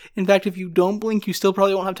panel. In fact, if you don't blink, you still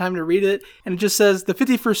probably won't have time to read it. And it just says, the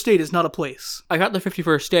 51st state is not a place. I got the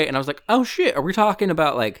 51st state, and I was like, oh shit, are we talking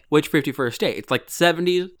about, like, which 51st state? It's like the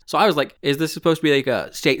 70s. So I was like, is this supposed to be like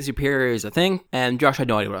a state superior is a thing? And Josh had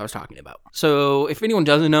no idea what I was talking about. So if anyone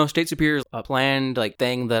doesn't know, state superior is a planned, like,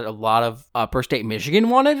 thing that a lot of upper state Michigan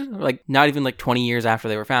wanted, like, not even like 20 years after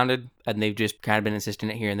they were founded. And they've just kind of been insisting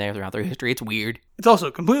it here and there throughout their history. It's weird. It's also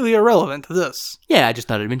completely irrelevant to this. Yeah, I just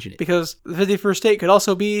thought I'd mention it. Because the 51st state could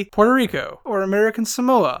also be Puerto Rico, or American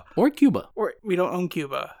Samoa. Or Cuba. Or we don't own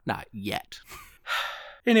Cuba. Not yet.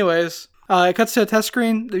 Anyways, it cuts to a test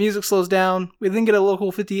screen, the music slows down, we then get a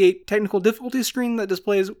Local 58 technical difficulty screen that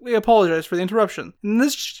displays, we apologize for the interruption. And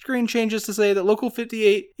this screen changes to say that Local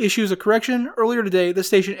 58 issues a correction. Earlier today, the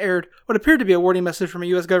station aired what appeared to be a warning message from a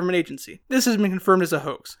U.S. government agency. This has been confirmed as a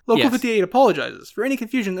hoax. Local 58 apologizes for any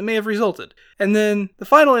confusion that may have resulted. And then the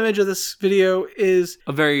final image of this video is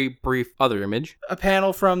a very brief other image. A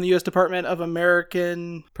panel from the U.S. Department of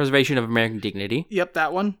Preservation of American Dignity. Yep,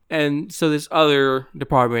 that one. And so this other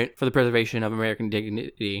department for the preservation of American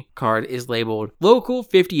Dignity card is labeled Local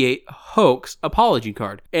 58 Hoax Apology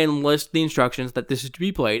Card, and lists the instructions that this is to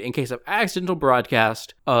be played in case of accidental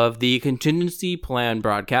broadcast of the contingency plan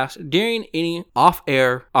broadcast during any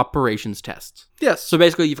off-air operations tests. Yes. So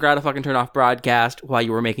basically, you forgot to fucking turn off broadcast while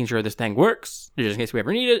you were making sure this thing works, just in case we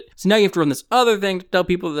ever need it. So now you have to run this other thing to tell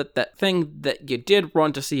people that that thing that you did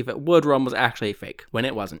run to see if it would run was actually fake, when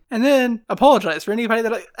it wasn't. And then apologize for anybody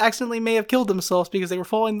that accidentally may have killed themselves because they were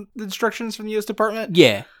following the instructions from the U.S. Department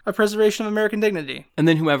of Preservation of American Dignity. And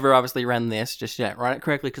then whoever obviously ran this, just run it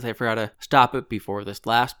correctly because they forgot to stop it before this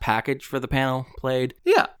last package for the panel played.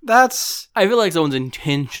 Yeah, that's... I feel like someone's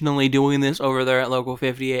intentionally doing this over there at Local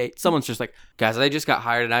 58. Someone's just like, guys, I just got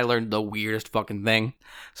hired and I learned the weirdest fucking thing.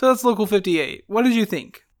 So that's Local 58. What did you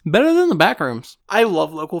think? Better than the Backrooms. I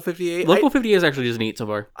love Local 58. Local 58 is actually just neat so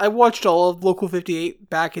far. I watched all of Local 58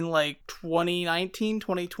 back in like 2019,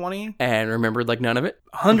 2020. And remembered like none of it?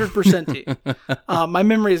 100%. My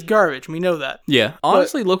memory is garbage. We know that. Yeah.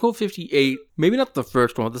 Honestly, Local 58, maybe not the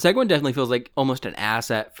first one, but the second one definitely feels like almost an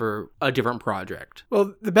asset for a different project.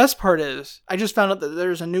 Well, the best part is, I just found out that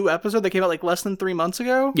there's a new episode that came out like less than 3 months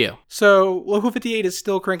ago. Yeah. So Local 58 is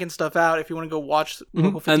still cranking stuff out if you want to go watch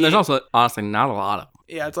Local 58. And there's also, honestly, not a lot of them.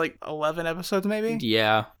 Yeah, it's like 11 episodes maybe?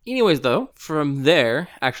 Yeah. Anyways, though, from there...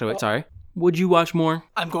 Actually, wait, sorry. Would you watch more?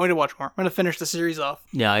 I'm going to watch more. I'm going to finish the series off.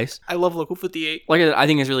 Nice. I love Local 58. Like I said, I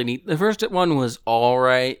think it's really neat. The first one was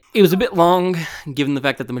alright. It was a bit long, given the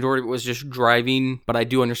fact that the majority of it was just driving, but I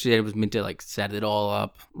do understand it was meant to, like, set it all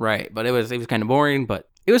up right. But it was kind of boring, but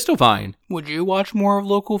it was still fine. Would you watch more of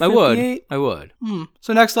Local 58? I would.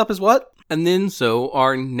 So next up is what? And then, so,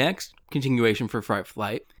 our next continuation for Fright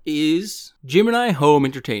Flight is Gemini Home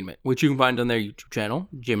Entertainment, which you can find on their YouTube channel,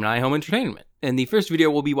 Gemini Home Entertainment. And the first video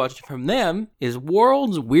we'll be watching from them is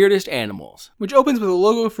World's Weirdest Animals. Which opens with a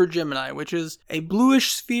logo for Gemini, which is a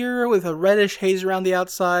bluish sphere with a reddish haze around the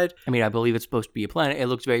outside. I mean, I believe it's supposed to be a planet. It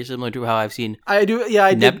looks very similar to how I've seen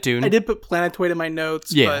Neptune. I did put planetoid in my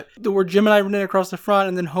notes, yeah. But the word Gemini written across the front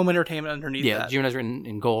and then Home Entertainment underneath that. Yeah, Gemini's written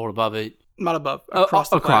in gold above it. Not above. Across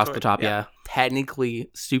the top, yeah. Technically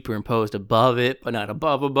superimposed above it, but not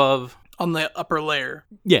above. On the upper layer.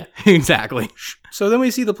 Yeah, exactly. So then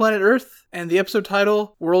we see the planet Earth and the episode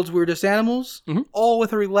title, World's Weirdest Animals, all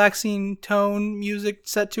with a relaxing tone, music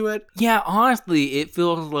set to it. Yeah, honestly, it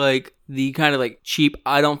feels like the kind of like cheap,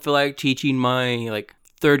 I don't feel like teaching my like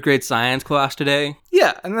third grade science class today.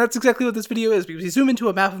 Yeah, and that's exactly what this video is, because we zoom into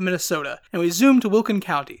a map of Minnesota, and we zoom to Wilkin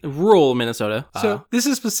County. Rural Minnesota. So this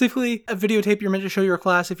is specifically a videotape you're meant to show your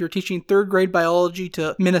class if you're teaching third grade biology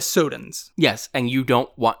to Minnesotans. Yes, and you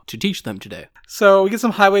don't want to teach them today. So we get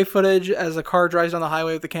some highway footage as a car drives down the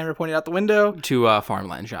highway with the camera pointed out the window. To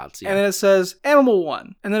farmland shots, yeah. And then it says, Animal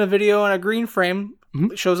 1. And then a video in a green frame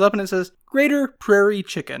shows up and it says, Greater Prairie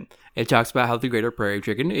Chicken. It talks about how the greater prairie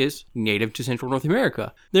chicken is native to Central North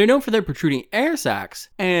America. They're known for their protruding air sacs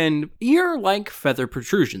and ear-like feather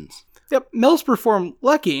protrusions. Yep, males perform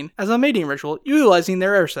lecking as a mating ritual, utilizing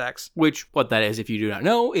their air sacs. Which, what that is, if you do not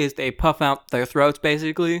know, is they puff out their throats,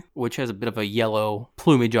 basically, which has a bit of a yellow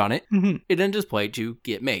plumage on it. Mm-hmm. It then display to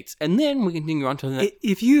get mates. And then we continue on to the...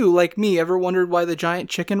 If you, like me, ever wondered why the giant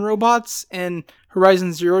chicken robots in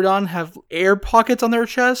Horizon Zero Dawn have air pockets on their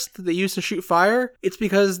chest that they use to shoot fire, it's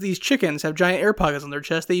because these chickens have giant air pockets on their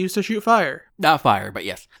chest they use to shoot fire. Not fire, but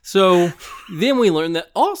yes. So, then we learn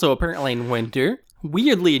that also, apparently in winter...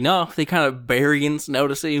 Weirdly enough, they kind of bury in snow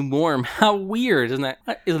to stay warm. How weird, isn't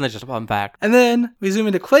that just a fun fact? And then we zoom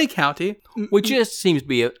into Clay County, which just seems to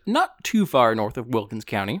be not too far north of Wilkins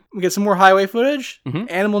County. We get some more highway footage. Mm-hmm.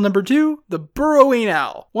 Animal number 2, the burrowing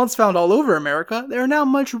owl. Once found all over America, they are now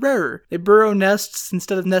much rarer. They burrow nests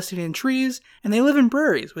instead of nesting in trees, and they live in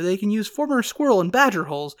prairies where they can use former squirrel and badger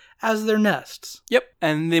holes as their nests. Yep.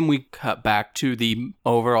 And then we cut back to the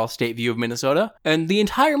overall state view of Minnesota, and the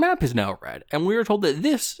entire map is now red. And we were told that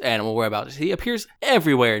this animal we're about to see appears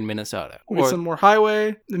everywhere in Minnesota. We get some more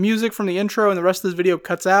highway. The music from the intro and the rest of this video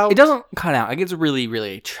cuts out. It doesn't cut out. It gets really,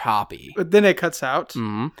 really choppy. But then it cuts out.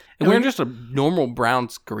 Mm-hmm. And we're in just a normal brown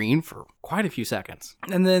screen for quite a few seconds.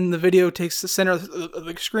 And then the video takes the center of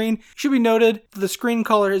the screen. It should be noted that the screen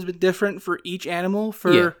color has been different for each animal.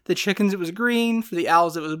 For the chickens, it was green. For the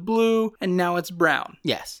owls, it was blue. And now it's brown.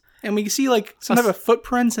 Yes. And we see like some type of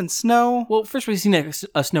footprints and snow. Well, first we've seen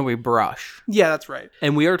a snowy brush. Yeah, that's right.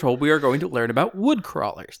 And we are told we are going to learn about wood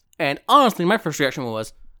crawlers. And honestly, my first reaction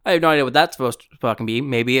was, I have no idea what that's supposed to fucking be.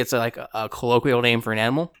 Maybe it's like a colloquial name for an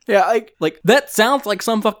animal. Yeah, like that sounds like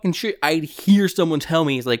some fucking shit I'd hear someone tell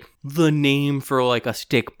me is like the name for like a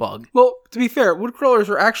stick bug. Well, to be fair, wood crawlers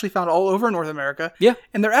are actually found all over North America. Yeah.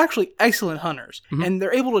 And they're actually excellent hunters. Mm-hmm. And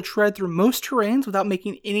they're able to tread through most terrains without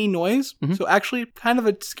making any noise. Mm-hmm. So actually kind of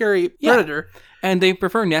a scary predator. And they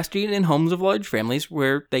prefer nesting in homes of large families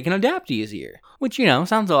where they can adapt easier. Which,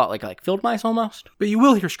 sounds a lot like field mice almost. But you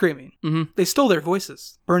will hear screaming. Mm-hmm. They stole their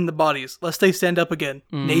voices. Burned the bodies, lest they stand up again.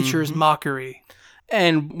 Mm-hmm. Nature's mockery.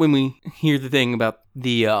 And when we hear the thing about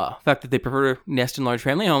the fact that they prefer to nest in large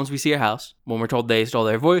family homes, we see a house. When we're told they stole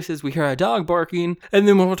their voices, we hear a dog barking. And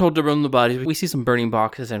then when we're told to burn the bodies, we see some burning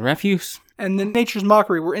boxes and refuse. And then Nature's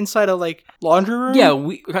Mockery, we're inside a, laundry room? Yeah,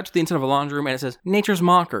 we got to the inside of a laundry room and it says, Nature's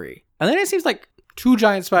Mockery. And then it seems like 2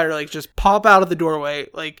 giant spider legs just pop out of the doorway,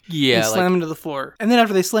 and slam into the floor. And then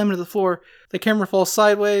after they slam into the floor, the camera falls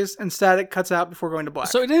sideways and static cuts out before going to black.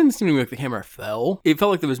 So it didn't seem to me like the camera fell. It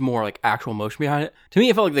felt like there was more actual motion behind it. To me,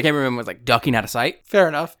 it felt like the cameraman was ducking out of sight. Fair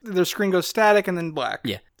enough. The screen goes static and then black.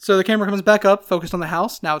 Yeah. So the camera comes back up, focused on the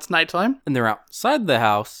house. Now it's nighttime. And they're outside the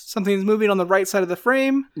house. Something's moving on the right side of the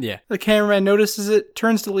frame. Yeah. The cameraman notices it,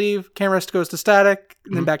 turns to leave, camera goes to static,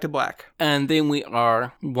 and then back to black. And then we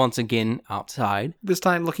are once again outside. This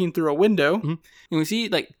time looking through a window. Mm-hmm. And we see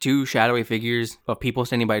 2 shadowy figures of people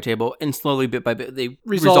standing by a table, and slowly, bit by bit, they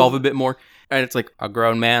resolve a bit more. And it's a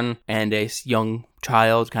grown man and a young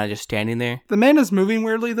child kind of just standing there. The man is moving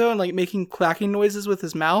weirdly, though, and making clacking noises with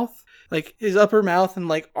his mouth. His upper mouth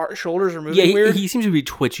and shoulders are moving weird. He seems to be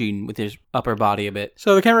twitching with his upper body a bit.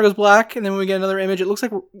 So the camera goes black, and then when we get another image, it looks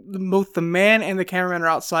like both the man and the cameraman are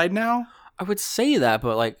outside now. I would say that,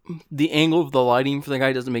 but the angle of the lighting for the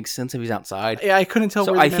guy doesn't make sense if he's outside. Yeah, I couldn't tell.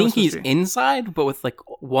 So where the I man think was he's inside, but with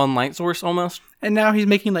one light source almost. And now he's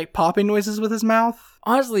making popping noises with his mouth.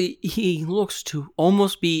 Honestly, he looks to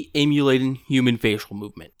almost be emulating human facial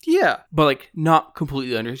movement. Yeah. But not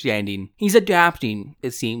completely understanding. He's adapting, it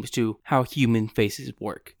seems, to how human faces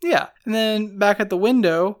work. Yeah. And then back at the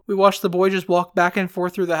window, we watch the boy just walk back and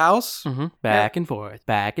forth through the house. Mm-hmm. Back and forth,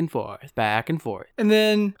 back and forth, back and forth. And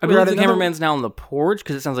then I believe the cameraman's now on the porch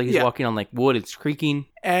because it sounds like he's walking on wood. It's creaking.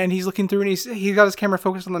 And he's looking through and he's got his camera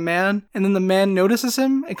focused on the man. And then the man notices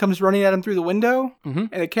him and comes running at him through the window. Mm-hmm.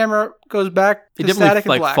 And the camera goes back to it static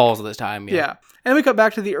definitely and black. Falls this time. Yeah. And we cut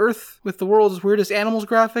back to the Earth with the world's weirdest animals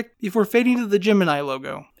graphic before fading to the Gemini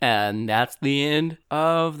logo. And that's the end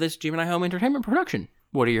of this Gemini Home Entertainment production.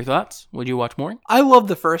 What are your thoughts? Would you watch more? I love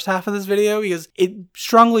the first half of this video because it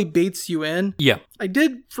strongly baits you in. Yeah. I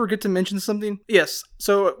did forget to mention something. Yes.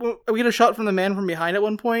 So we get a shot from the man from behind at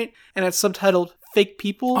one point, and it's subtitled Fake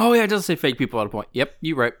People. Oh, yeah, it does say fake people at a point. Yep,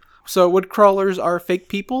 you're right. So wood crawlers are fake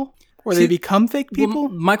people? Or they become fake people?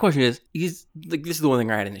 Well, my question is, this is the one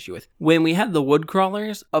thing I had an issue with. When we had the wood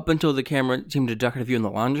crawlers, up until the camera seemed to duck at a view in the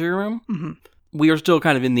laundry room, we are still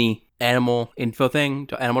kind of in the animal info thing,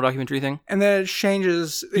 animal documentary thing. And then it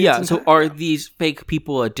changes. Yeah, so are these fake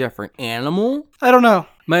people a different animal? I don't know.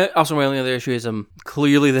 My only other issue is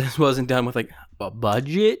clearly this wasn't done with a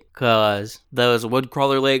budget, because those wood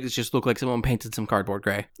crawler legs just look like someone painted some cardboard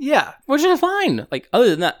gray. Yeah. Which is fine. Other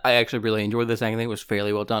than that, I actually really enjoyed this. I think it was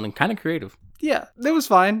fairly well done and kind of creative. Yeah, it was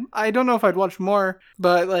fine. I don't know if I'd watch more,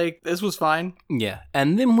 but like this was fine. Yeah,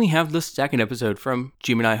 and then we have the second episode from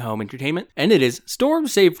Gemini Home Entertainment, and it is Storm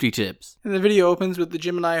Safety Tips. And the video opens with the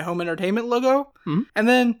Gemini Home Entertainment logo. Mhm. And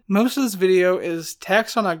then most of this video is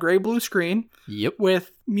text on a gray-blue screen Yep.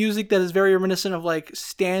 with music that is very reminiscent of like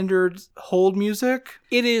standard hold music.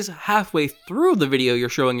 It is halfway through the video you're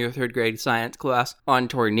showing your third grade science class on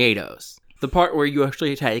tornadoes. The part where you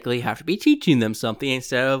actually technically have to be teaching them something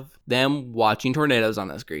instead of them watching tornadoes on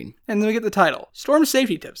the screen. And then we get the title, Storm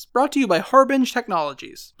Safety Tips, brought to you by Harbinge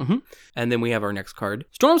Technologies. And then we have our next card.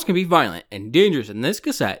 Storms can be violent and dangerous. In this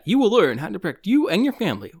cassette, you will learn how to protect you and your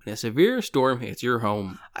family when a severe storm hits your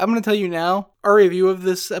home. I'm going to tell you now, our review of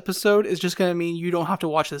this episode is just going to mean you don't have to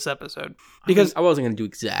watch this episode. Because I wasn't going to do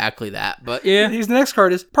exactly that, but yeah. Here's the next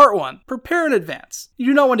card is Part 1, Prepare in Advance. You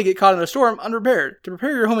do not want to get caught in a storm unprepared. To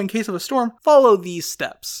prepare your home in case of a storm, follow these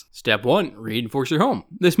steps. Step 1. Reinforce your home.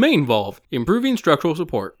 This may involve improving structural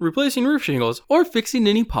support, replacing roof shingles, or fixing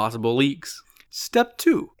any possible leaks. Step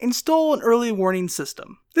 2. Install an early warning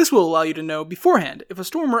system. This will allow you to know beforehand if a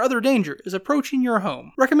storm or other danger is approaching your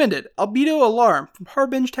home. Recommended, Albedo Alarm from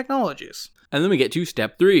Harbinge Technologies. And then we get to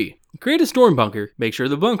step 3. Create a storm bunker. Make sure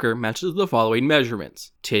the bunker matches the following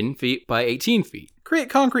measurements. 10 feet by 18 feet. Create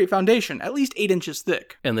concrete foundation at least 8 inches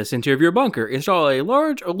thick. In the center of your bunker, install a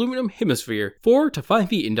large aluminum hemisphere 4 to 5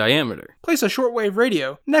 feet in diameter. Place a shortwave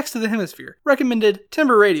radio next to the hemisphere. Recommended,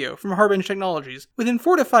 Timber Radio from Harbinge Technologies within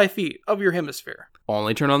 4 to 5 feet of your hemisphere.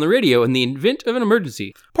 Only turn on the radio in the event of an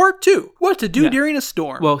emergency. Part 2. What to do during a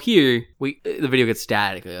storm. Well, here, the video gets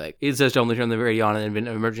static. Like, it says to only turn the radio on in the event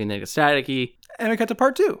of emergency, and then it gets staticky. And we cut to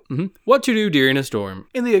Part 2. What to do during a storm.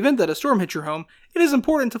 In the event that a storm hits your home, it is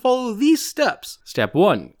important to follow these steps. Step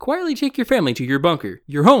 1. Quietly take your family to your bunker.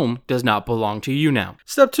 Your home does not belong to you now.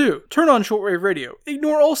 Step 2. Turn on shortwave radio.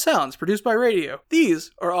 Ignore all sounds produced by radio.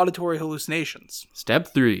 These are auditory hallucinations. Step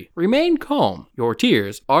 3. Remain calm. Your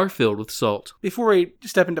tears are filled with salt. Before we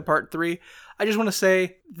step into Part 3, I just want to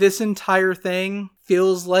say this entire thing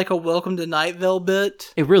feels like a Welcome to Night Vale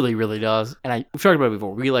bit. It really, really does. And we've talked about it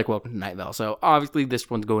before. We like Welcome to Night Vale, so obviously this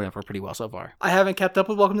one's going up for pretty well so far. I haven't kept up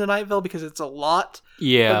with Welcome to Night Vale because it's a lot.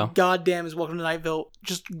 Yeah. But goddamn is Welcome to Night Vale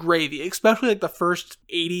just gravy. Especially like the first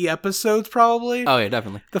 80 episodes probably. Oh yeah,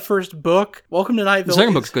 definitely. The first book. Welcome to Night Vale. The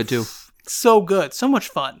second book's good too. So good. So much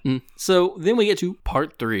fun. So then we get to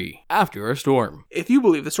Part 3, After a Storm. If you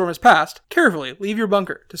believe the storm has passed, carefully leave your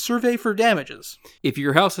bunker to survey for damages. If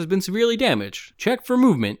your house has been severely damaged, check for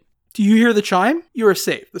movement. Do you hear the chime? You are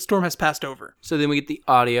safe. The storm has passed over. So then we get the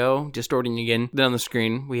audio distorting again. Then on the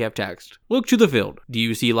screen, we have text. Look to the field. Do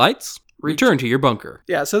you see lights? Return to your bunker.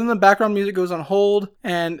 Yeah, so then the background music goes on hold,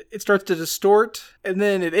 and it starts to distort, and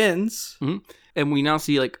then it ends. And we now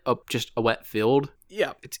see like just a wet field.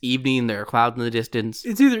 Yeah. It's evening. There are clouds in the distance.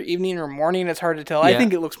 It's either evening or morning. It's hard to tell. Yeah. I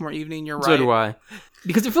think it looks more evening. You're right. So do I.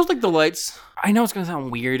 Because it feels like the lights... I know it's going to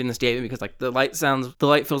sound weird in the statement because like the light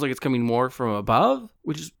feels like it's coming more from above,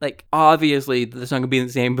 which is like obviously the sun could be in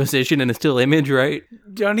the same position and a still image, right?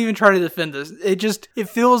 Don't even try to defend this. It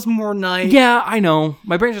feels more night. Yeah, I know.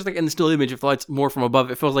 My brain's just like in the still image. If the light's more from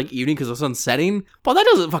above, it feels like evening because the sun's setting. But that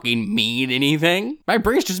doesn't fucking mean anything. My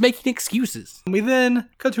brain's just making excuses. We then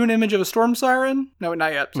cut to an image of a storm siren. No,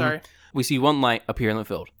 not yet. Sorry. We see one light appear in the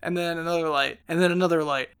field. And then another light. And then another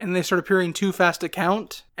light. And they start appearing too fast to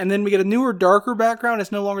count. And then we get a newer, darker background.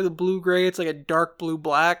 It's no longer the blue-gray. It's like a dark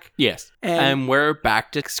blue-black. Yes. And And we're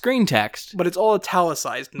back to screen text. But it's all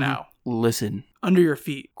italicized now. Listen. Under your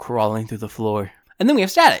feet. Crawling through the floor. And then we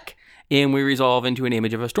have static. And we resolve into an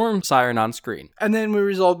image of a storm siren on screen. And then we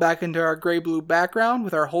resolve back into our gray-blue background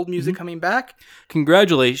with our hold music coming back.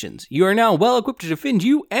 Congratulations. You are now well equipped to defend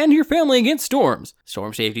you and your family against storms.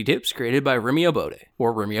 Storm safety tips created by Remy Abode.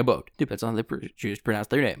 Or Remy Abode. Depends on how they choose to pronounce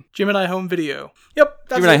their name. Gemini Home Video. Yep,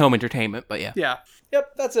 that's Gemini it. Home Entertainment, but yeah. Yeah.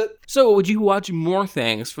 Yep, that's it. So, would you watch more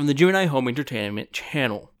things from the Gemini Home Entertainment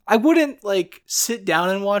channel? I wouldn't, sit down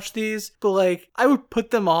and watch these, but, I would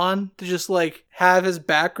put them on to just, have as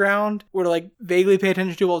background or to, vaguely pay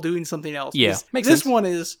attention to while doing something else. Yeah, makes this sense. one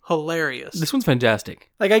is hilarious. This one's fantastic.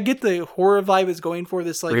 I get the horror vibe it's going for,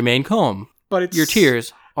 this, Remain calm. but it's... Your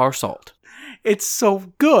tears are salt. It's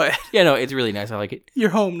so good. Yeah, no, it's really nice. I like it.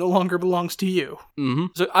 Your home no longer belongs to you.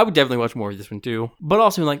 So I would definitely watch more of this one too, but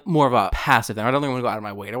also more of a passive thing. I don't think I'm going to go out of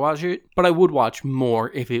my way to watch it, but I would watch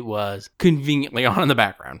more if it was conveniently on in the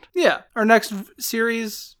background. Yeah. Our next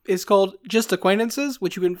series is called Just Acquaintances,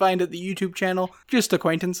 which you can find at the YouTube channel Just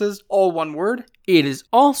Acquaintances, all one word. It is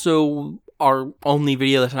also our only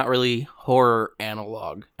video that's not really horror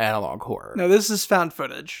analog horror. No, this is found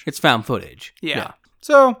footage. It's found footage. Yeah.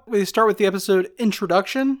 So we start with the episode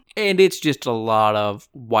introduction. And it's just a lot of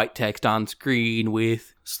white text on screen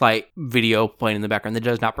with slight video playing in the background that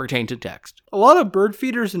does not pertain to text. A lot of bird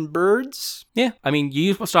feeders and birds. Yeah, I mean, you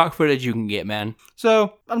use what stock footage you can get, man.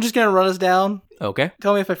 So I'm just going to run us down. Okay.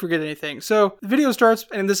 Tell me if I forget anything. So the video starts,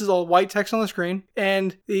 and this is all white text on the screen,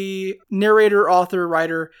 and the narrator, author,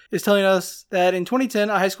 writer is telling us that in 2010,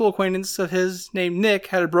 a high school acquaintance of his named Nick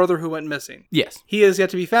had a brother who went missing. Yes. He is yet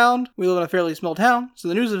to be found. We live in a fairly small town, so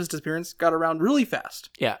the news of his disappearance got around really fast.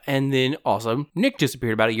 Yeah, and then also, Nick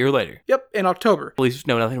disappeared about a year later. Yep, in October. Police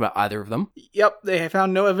know nothing about either of them. Yep, they have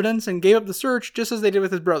found no evidence and gave up the search just as they did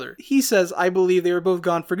with his brother. He says, I believe they were both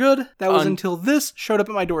gone for good. That was until this showed up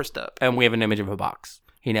at my doorstep. And we have an image of a box.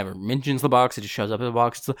 He never mentions the box, it just shows up in the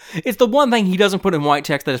box. It's the one thing he doesn't put in white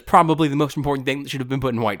text that is probably the most important thing that should have been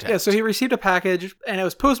put in white text. Yeah, so he received a package, and it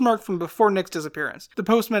was postmarked from before Nick's disappearance. The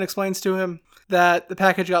postman explains to him that the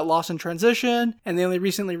package got lost in transition, and they only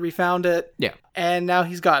recently refound it. Yeah. And now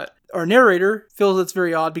he's got it. Our narrator feels it's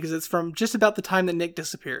very odd because it's from just about the time that Nick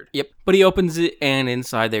disappeared. Yep. But he opens it, and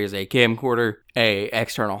inside there's a camcorder, a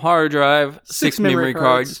external hard drive, 6 memory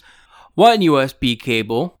cards, one USB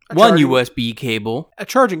cable, USB cable. A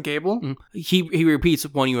charging cable. He repeats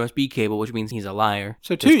one USB cable, which means he's a liar.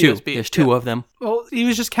 So two USB. There's two of them. Well, he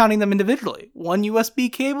was just counting them individually. One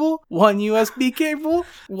USB cable, one USB cable,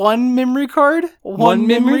 one memory card, one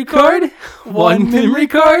memory card, one memory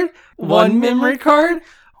card, one memory card,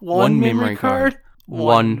 one memory card,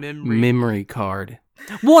 one memory card,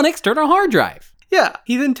 one external hard drive. Yeah,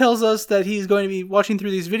 he then tells us that he's going to be watching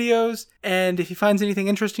through these videos, and if he finds anything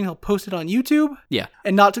interesting, he'll post it on YouTube. Yeah.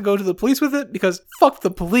 And not to go to the police with it, because fuck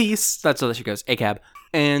the police. That's how she goes, ACAB.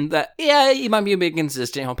 And that, yeah, he might be a bit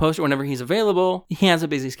consistent. He'll post it whenever he's available. He has a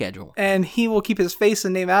busy schedule. And he will keep his face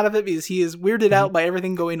and name out of it because he is weirded out by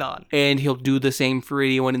everything going on. And he'll do the same for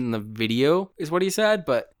anyone in the video, is what he said.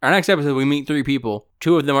 But our next episode, we meet 3 people.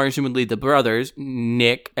 2 of them are assumedly the brothers,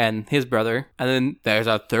 Nick and his brother. And then there's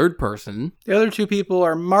a third person. The other 2 people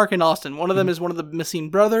are Mark and Austin. One of them is one of the missing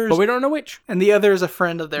brothers. But we don't know which. And the other is a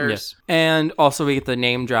friend of theirs. Yeah. And also we get the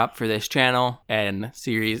name drop for this channel and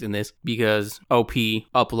series in this because OP,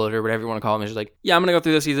 uploader, whatever you want to call him, is just like, yeah, I'm going to go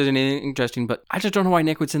through this. Is anything interesting? But I just don't know why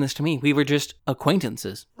Nick would send this to me. We were just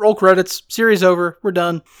acquaintances. Roll credits. Series over. We're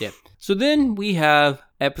done. Yep. So then we have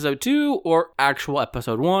episode 2 or actual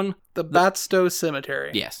episode 1. The Batstow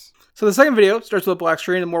Cemetery. Yes. So the second video starts with a black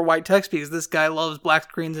screen and more white text because this guy loves black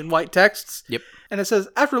screens and white texts. Yep. And it says,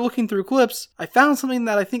 after looking through clips, I found something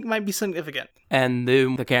that I think might be significant. And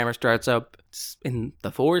then the camera starts up in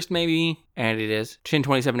the forest, maybe, and it is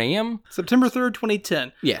 10:27 a.m. September 3rd,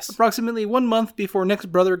 2010. Yes. Approximately 1 month before Nick's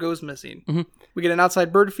brother goes missing. Mm-hmm. We get an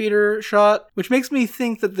outside bird feeder shot, which makes me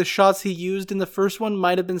think that the shots he used in the first one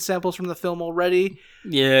might have been samples from the film already.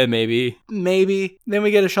 Yeah, maybe. Maybe. Then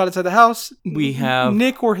we get a shot inside the house. We have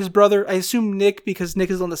Nick or his brother. I assume Nick because Nick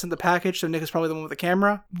is the one that sent the package, so Nick is probably the one with the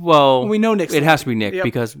camera. Well, we know Nick's. It has to be Nick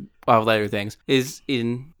because of later things. Is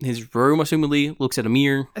in his room, assumedly, looks at a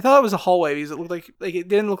mirror. I thought it was a hallway because it looked like it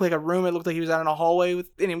didn't look like a room. It looked like he was out in a hallway with.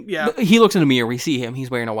 He looks in a mirror. We see him. He's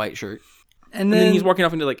wearing a white shirt. And then he's walking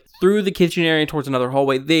off into through the kitchen area towards another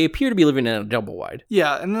hallway. They appear to be living in a double wide.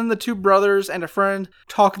 Yeah, and then the 2 brothers and a friend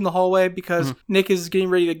talk in the hallway because Nick is getting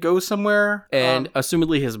ready to go somewhere. And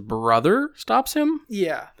assumedly his brother stops him.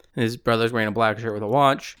 Yeah. His brother's wearing a black shirt with a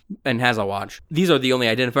watch and has a watch. These are the only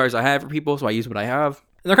identifiers I have for people, so I use what I have.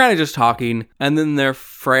 And they're kind of just talking, and then their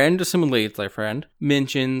friend, assumedly it's their friend,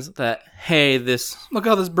 mentions that, hey, look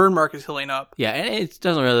how this burn mark is healing up. Yeah, and it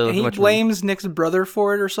doesn't really look much. He blames Nick's brother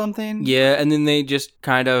for it or something. Yeah, and then they just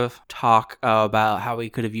kind of talk about how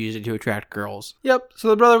he could have used it to attract girls. Yep, so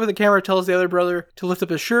the brother with the camera tells the other brother to lift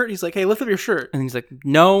up his shirt. He's like, hey, lift up your shirt. And he's like,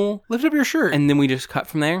 no. Lift up your shirt. And then we just cut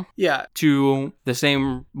from there. Yeah. To the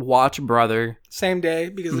same watch brother. Same day,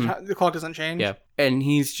 because the clock doesn't change. Yeah. And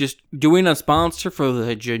he's just doing a sponsor for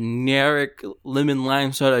the generic lemon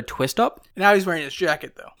lime soda Twist Up. And now he's wearing his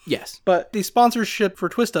jacket, though. Yes. But the sponsorship for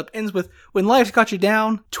Twist Up ends with, when life's got you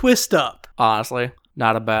down, twist up. Honestly,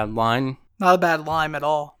 not a bad line. Not a bad lime at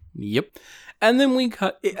all. Yep. And then we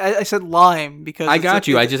cut. I said lime because I got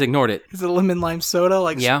you. I just ignored it. Is it a lemon lime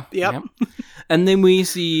soda? Yeah. Yep. And then we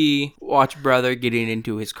see Watch Brother getting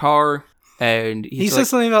into his car. And he says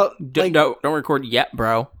something about... don't record yet,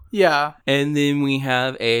 bro. Yeah. And then we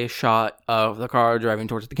have a shot of the car driving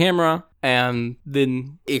towards the camera. And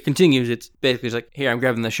then it continues. It's basically just like, here, I'm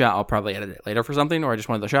grabbing the shot. I'll probably edit it later for something, or I just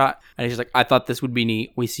wanted the shot. And he's just like, I thought this would be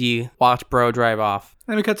neat. We see Watch Bro drive off.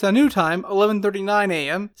 Then we cut to a new time, 11:39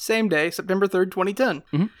 a.m., same day, September 3rd, 2010.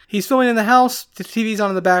 Mm-hmm. He's filming in the house, the TV's on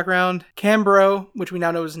in the background. Cambro, which we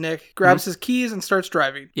now know is Nick, grabs his keys and starts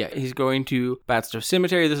driving. Yeah, he's going to Batstow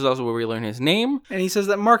Cemetery. This is also where we learn his name. And he says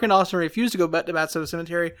that Mark and Austin refused to go back to Batstow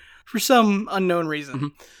Cemetery for some unknown reason. Mm-hmm.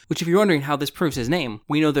 Which, if you're wondering how this proves his name,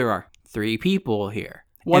 we know there are 3 people here.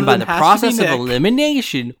 One and by of the them has process to be of Nick.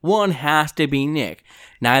 elimination, one has to be Nick.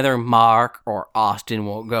 Neither Mark or Austin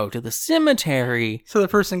will go to the cemetery. So the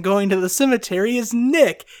person going to the cemetery is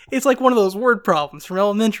Nick. It's like one of those word problems from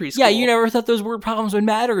elementary school. Yeah, you never thought those word problems would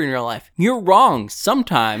matter in real life. You're wrong.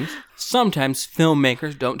 Sometimes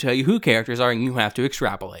filmmakers don't tell you who characters are and you have to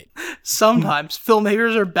extrapolate. Sometimes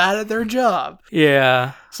filmmakers are bad at their job.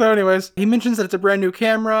 Yeah. So anyways, he mentions that it's a brand new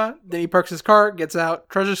camera. Then he parks his car, gets out,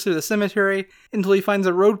 trudges through the cemetery until he finds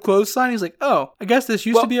a road closed sign. He's like, oh, I guess this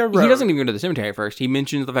used to be a road. He doesn't even go to the cemetery first. He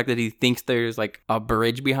mentions the fact that he thinks there's like a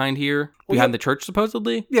bridge behind here, behind the church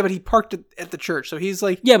supposedly. Yeah, but he parked it at the church. So he's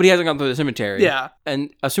like, Yeah, but he hasn't gone through the cemetery. yeah.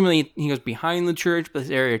 And assuming he goes behind the church, but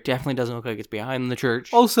this area definitely doesn't look like it's behind the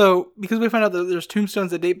church. Also, because we find out that there's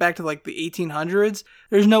tombstones that date back to like the 1800s,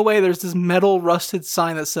 there's no way there's this metal rusted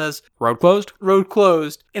sign that says Road closed? road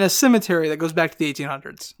closed in a cemetery that goes back to the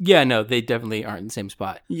 1800s. Yeah, no, they definitely aren't in the same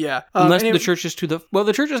spot. Yeah. Unless anyway, the church is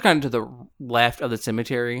the church is kind of to the left of the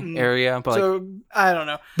cemetery area, but like, so, I don't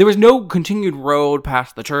know. there was no continued road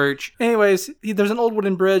past the church. Anyways, there's an old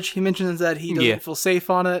wooden bridge. He mentions that he doesn't feel safe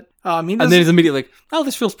on it. And then he's immediately like, oh,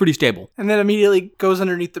 this feels pretty stable. and then immediately goes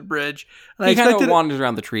underneath the bridge. And He kind of wanders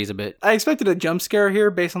around the trees a bit. I expected a jump scare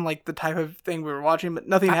here based on like the type of thing we were watching, but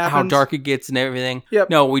nothing happens. How dark it gets and everything.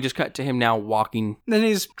 Yep. No, we just cut to him now walking. Then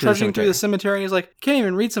he's trudging through the cemetery and he's like, can't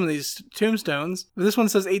even read some of these tombstones. This one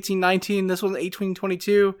says 1819, this one's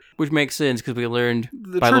 1822. Which makes sense because we learned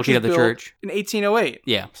The by church looking was at the built church. in 1808.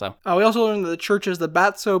 Yeah, so. We also learned that the church is the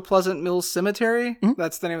Batso Pleasant Mills Cemetery.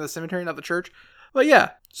 That's the name of the cemetery, not the church. But yeah,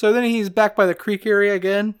 so then he's back by the creek area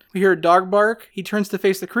again. We hear a dog bark. He turns to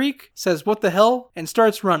face the creek, says, what the hell, and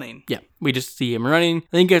starts running. Yeah, we just see him running.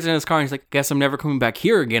 Then he gets in his car and he's like, guess I'm never coming back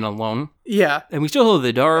here again alone. Yeah. And we still hold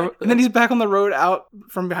the door. And then he's back on the road out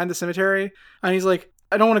from behind the cemetery. And he's like,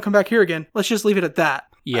 I don't want to come back here again. Let's just leave it at that.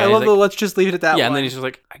 Yeah, I he's love like- the let's just leave it at that Yeah, line. and then he's just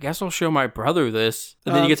like, I guess I'll show my brother this.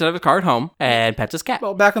 And then he gets out of his car at home and pets his cat.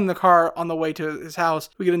 Well, back in the car on the way to his house,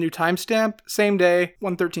 we get a new timestamp. Same day,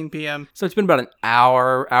 1:13 p.m. So it's been about an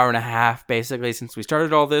hour and a half, basically, since we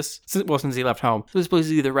started all this. Since he left home. So this place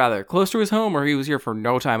is either rather close to his home or he was here for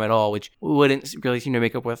no time at all, which wouldn't really seem to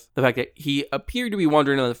make up with the fact that he appeared to be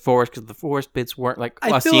wandering in the forest because the forest bits weren't like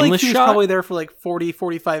I a feel seamless like he was shot. probably there for like 40,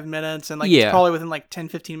 45 minutes, and like Yeah. he's probably within like 10,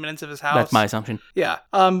 15 minutes of his house. That's my assumption. Yeah.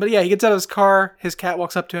 But yeah, he gets out of his car. His cat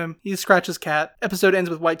walks up to him. He scratches cat. Episode ends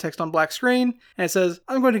with white text on black screen, and it says,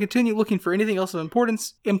 I'm going to continue looking for anything else of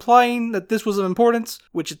importance, implying that this was of importance,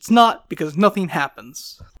 which it's not because nothing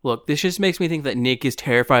happens. Look, this just makes me think that Nick is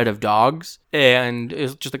terrified of dogs and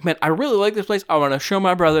is just like, man, I really like this place. I want to show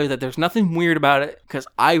my brother that there's nothing weird about it because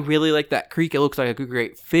I really like that creek. It looks like a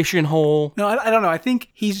great fishing hole. No, I don't know. I think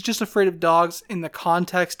he's just afraid of dogs in the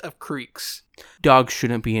context of creeks. Dogs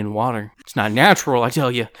shouldn't be in water. It's not natural, I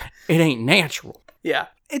tell you. It ain't natural. Yeah.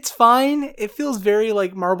 It's fine. It feels very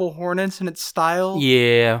like Marble Hornets in its style.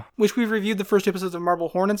 Yeah. Which we've reviewed the first 2 episodes of Marble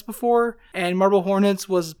Hornets before, and Marble Hornets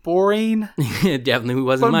was boring. It definitely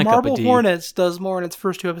wasn't But my cup Marble of tea. Hornets does more in its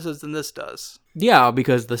first 2 episodes than this does. Yeah,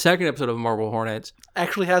 because the second episode of Marble Hornets,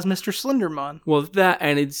 Actually has Mr. Slenderman. well, that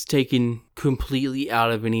and it's taken completely out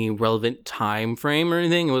of any relevant time frame or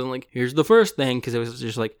anything. It wasn't like, here's the first thing, because it was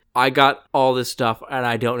just like, I got all this stuff and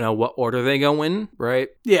I don't know what order they go in, right?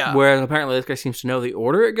 Yeah. Whereas apparently this guy seems to know the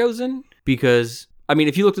order it goes in, because, I mean,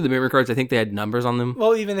 if you looked at the memory cards, I think they had numbers on them.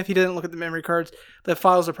 Well, even if he didn't look at the memory cards, the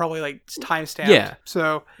files are probably like timestamped. Yeah.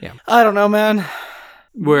 So, Yeah. I don't know, man.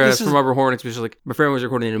 Whereas This for is- Marble Hornets, it was just like, my friend was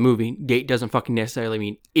recording a movie, date doesn't fucking necessarily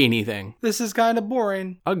mean anything. This is kind of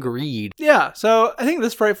boring. Agreed. Yeah, so I think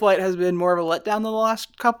this Fright Flight has been more of a letdown than the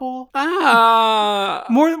last couple.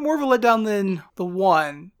 More of a letdown than the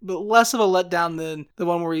one, but less of a letdown than the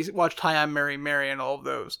one where we watched Hi, I'm Mary Mary and all of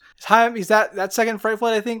those. Is that second Fright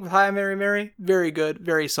Flight, I think, with Hi, I'm Mary Mary? Very good,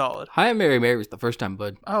 very solid. Hi, I'm Mary Mary was the first time,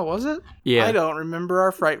 bud. Oh, was it? Yeah. I don't remember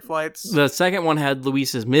our Fright Flights. The second one had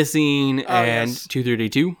Luisa's Missing and yes. 232.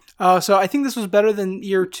 So I think this was better than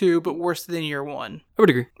year 2, but worse than year 1. I would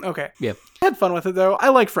agree. Okay. Yeah. I had fun with it, though. I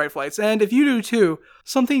like Fright Flights, and if you do too,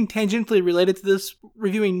 something tangentially related to this,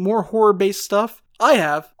 reviewing more horror-based stuff, I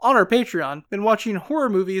have, on our Patreon, been watching horror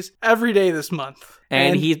movies every day this month.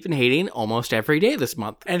 And he's been hating almost every day this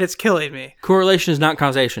month. And it's killing me. Correlation is not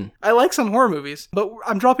causation. I like some horror movies, but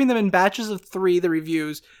I'm dropping them in batches of 3, the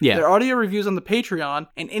reviews. Yeah. They're audio reviews on the Patreon,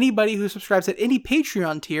 and anybody who subscribes at any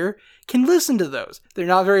Patreon tier can listen to those. They're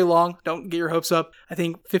not very long. Don't get your hopes up. I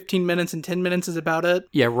think 15 minutes and 10 minutes is about it.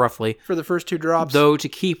 Yeah, roughly. For the first 2 drops. Though, to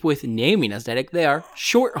keep with naming aesthetic, they are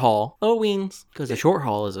short haul wings. Because a short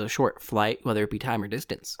haul is a short flight, whether it be time or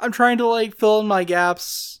distance. I'm trying to fill in my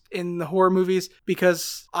gaps in the horror movies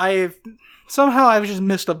because I've just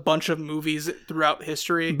missed a bunch of movies throughout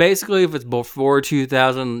history. Basically, if it's before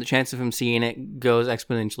 2000, the chance of him seeing it goes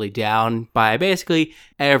exponentially down by basically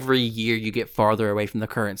every year you get farther away from the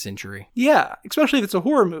current century. Yeah, especially if it's a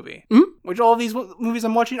horror movie, which all of these movies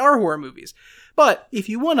I'm watching are horror movies. But if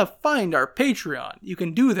you want to find our Patreon, you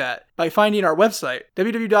can do that by finding our website,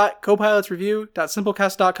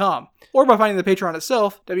 www.copilotsreview.simplecast.com, or by finding the Patreon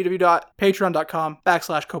itself,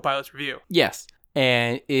 www.patreon.com/copilotsreview. Yes.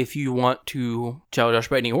 And if you want to tell Josh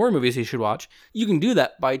about any horror movies he should watch, you can do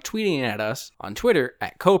that by tweeting at us on Twitter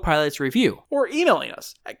at copilotsreview. Or emailing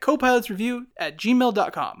us at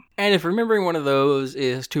copilotsreview@gmail.com. And if remembering one of those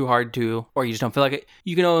is too hard to, or you just don't feel like it,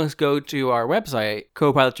 you can always go to our website,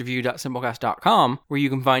 copilotsreview.simplecast.com, where you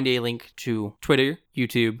can find a link to Twitter,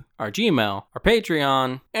 YouTube, our Gmail, our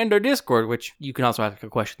Patreon, and our Discord, which you can also ask a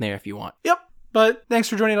question there if you want. Yep. But thanks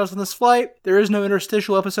for joining us on this flight. There is no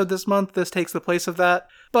interstitial episode this month. This takes the place of that.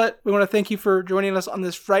 But we want to thank you for joining us on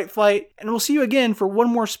this fright flight. And we'll see you again for one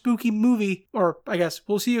more spooky movie. Or I guess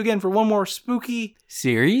we'll see you again for one more spooky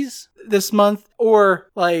series this month. Or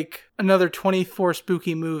another 24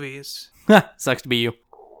 spooky movies. Sucks to be you.